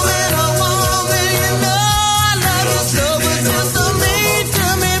 woman, you know I love you so, but you're so mean to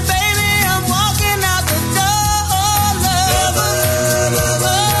me, baby. I'm walking out the door. Oh, lover,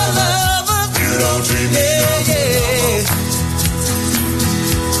 lover, lover, you don't treat me no good.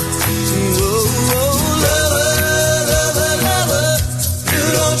 Oh, oh, lover, lover, lover, you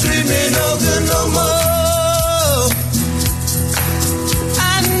don't treat me no good no more.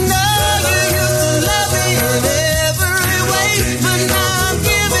 I know you used to love me in every way, but now I'm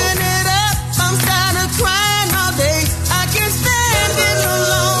giving it up. I'm tired of crying all day. I can't stand it no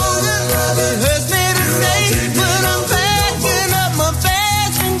longer. It hurts me to say, but I'm packing up my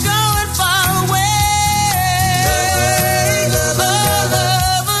bags and going far away. Lover,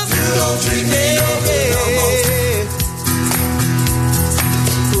 lover, you don't treat me no good no more.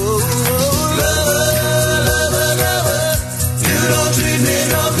 Oh, lover, lover, lover, you don't treat me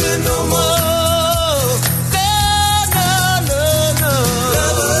no good no more. No, no, no, no.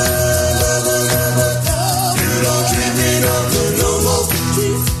 Lover, lover, lover, you don't treat me no good no more.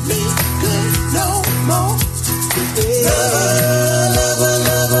 Treat me good no more. Lover, lover,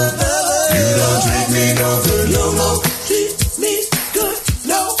 lover, lover, you don't treat me no good no more. Treat me good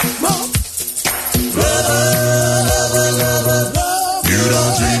no more. Lover, lover, lover, you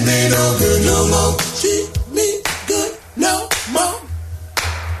don't treat me no good no more. Treat me good no more.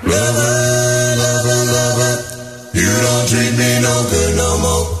 Lover, lover, lover, you don't treat me no good no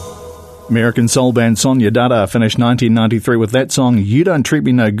more. American soul band Sonia Dada finished 1993 with that song, You Don't Treat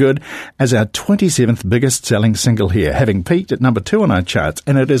Me No Good, as our 27th biggest selling single here, having peaked at number 2 on our charts,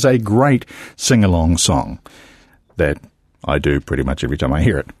 and it is a great sing-along song that I do pretty much every time I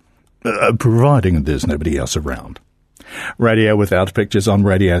hear it, providing there's nobody else around. Radio Without Pictures on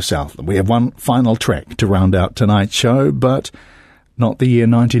Radio South. We have one final track to round out tonight's show, but not the year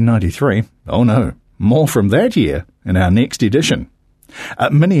 1993. Oh no, more from that year in our next edition.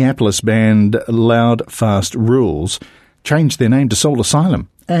 Minneapolis band Loud Fast Rules changed their name to Soul Asylum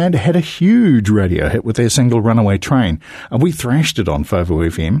and had a huge radio hit with their single Runaway Train, and we thrashed it on FOVO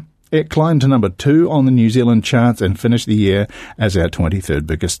FM. It climbed to number 2 on the New Zealand charts and finished the year as our 23rd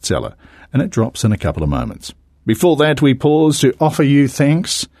biggest seller, and it drops in a couple of moments. Before that, we pause to offer you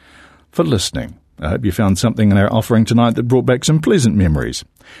thanks for listening. I hope you found something in our offering tonight that brought back some pleasant memories.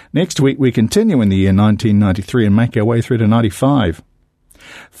 Next week, we continue in the year 1993 and make our way through to 95.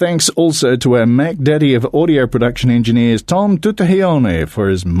 Thanks also to our Mac Daddy of audio production engineers, Tom Tutahione, for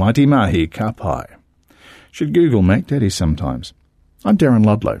his mighty mahi ka pai. Should Google Mac Daddy sometimes. I'm Darren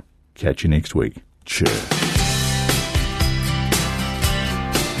Ludlow. Catch you next week. Cheers.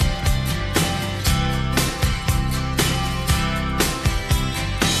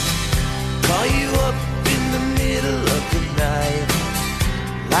 Call you up in the middle of the night,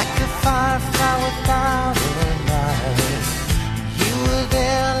 like a firefly without a light. You were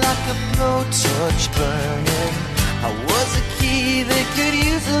there like a blowtorch burning. I was a key that could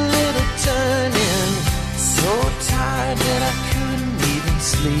use a little turning. So tired that I couldn't even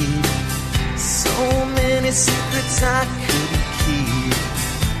sleep. So many secrets I couldn't keep.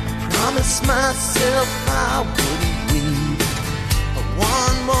 I promised myself I wouldn't weep.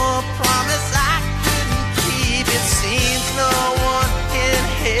 One more promise I couldn't keep. It seems no one can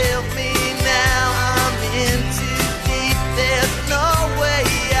help me now. I'm in too deep, there's no way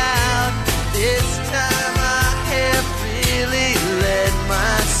out. This time I have really led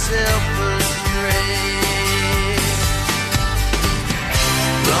myself astray.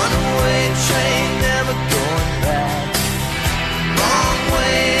 Runaway train, never going back. Wrong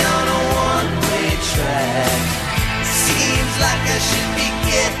way on a one-way track. Seems like I should be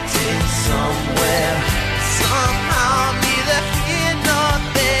getting somewhere. Somehow I'm neither here nor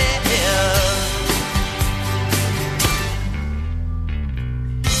there.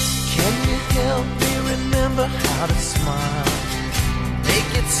 Can you help me remember how to smile?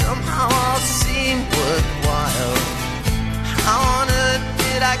 Make it somehow all seem worthwhile. How on earth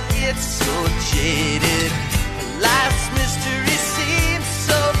did I get so jaded? Life's mystery seems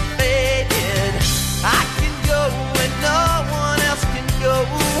so faded. I can go when no one else can go.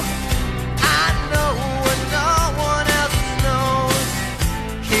 I know what no one else knows.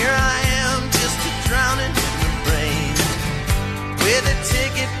 Here I am, just a drowning in the rain, with a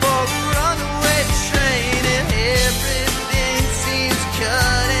ticket for a runaway train, and everything seems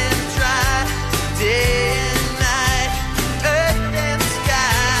cut and dry. Day and night, earth and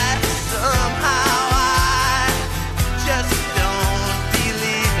sky. Somehow I just don't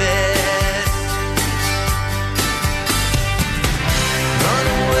believe it.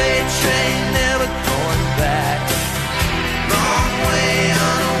 Runaway train, never going back. Wrong way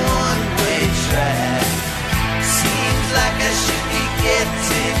on a one-way track. Seems like I should be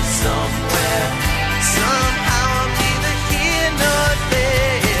getting somewhere. Somehow I'm neither here nor there.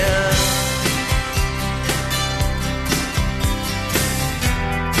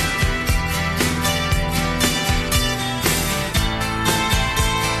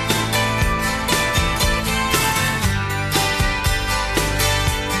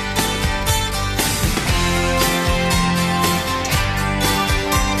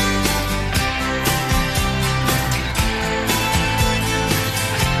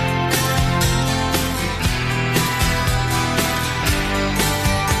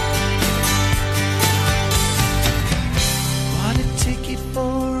 Bought a ticket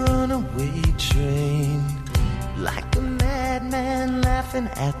for a runaway train, like a madman laughing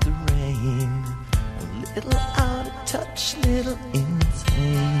at the rain. A little out of touch, little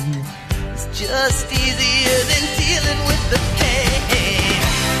insane. It's just easier than dealing with the pain.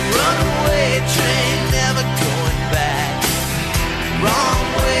 Runaway train, never going back. Wrong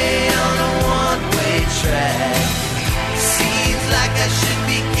way on a one-way track. Seems like I should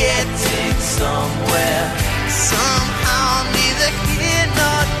be getting somewhere. Somehow I'm neither here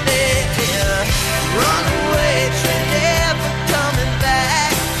nor there. Runaway train, never coming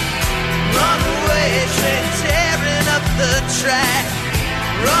back. Runaway train, tearing up the track.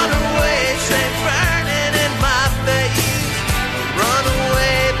 Runaway train, burning in my face.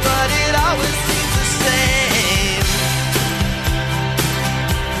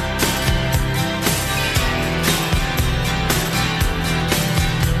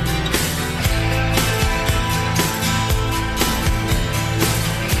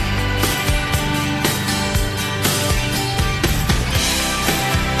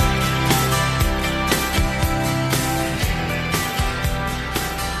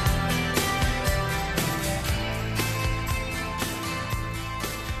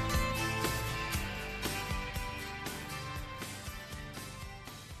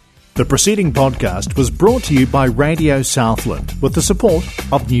 The preceding podcast was brought to you by Radio Southland with the support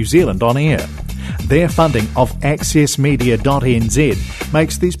of New Zealand On Air. Their funding of accessmedia.nz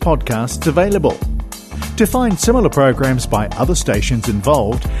makes these podcasts available. To find similar programs by other stations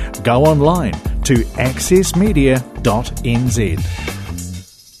involved, go online to accessmedia.nz.